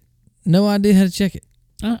check it. No idea how to check it.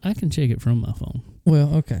 I can check it from my phone.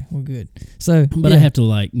 Well, okay. Well, good. So, but I have to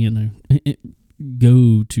go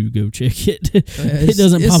check it. It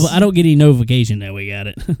doesn't pop up. I don't get any notification that we got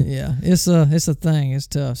it. Yeah, it's a thing. It's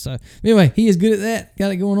tough. So anyway, he is good at that.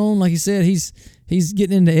 Got it going on. Like you said, he's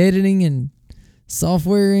getting into editing and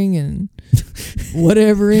softwaring and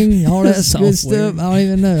whatevering, all that good stuff. I don't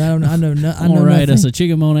even know. I know nothing. All right, that's a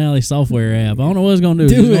Chicken Bone Alley software app. I don't know what it's gonna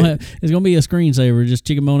do. It's gonna be a screensaver, just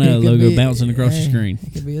Chicken Bone Alley logo bouncing across the screen.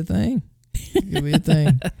 It could be a thing.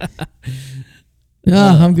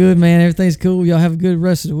 I'm good, man. Everything's cool. Y'all have a good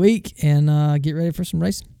rest of the week and get ready for some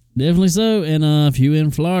racing. Definitely so. And if you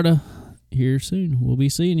in Florida here soon, we'll be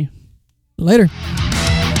seeing you later.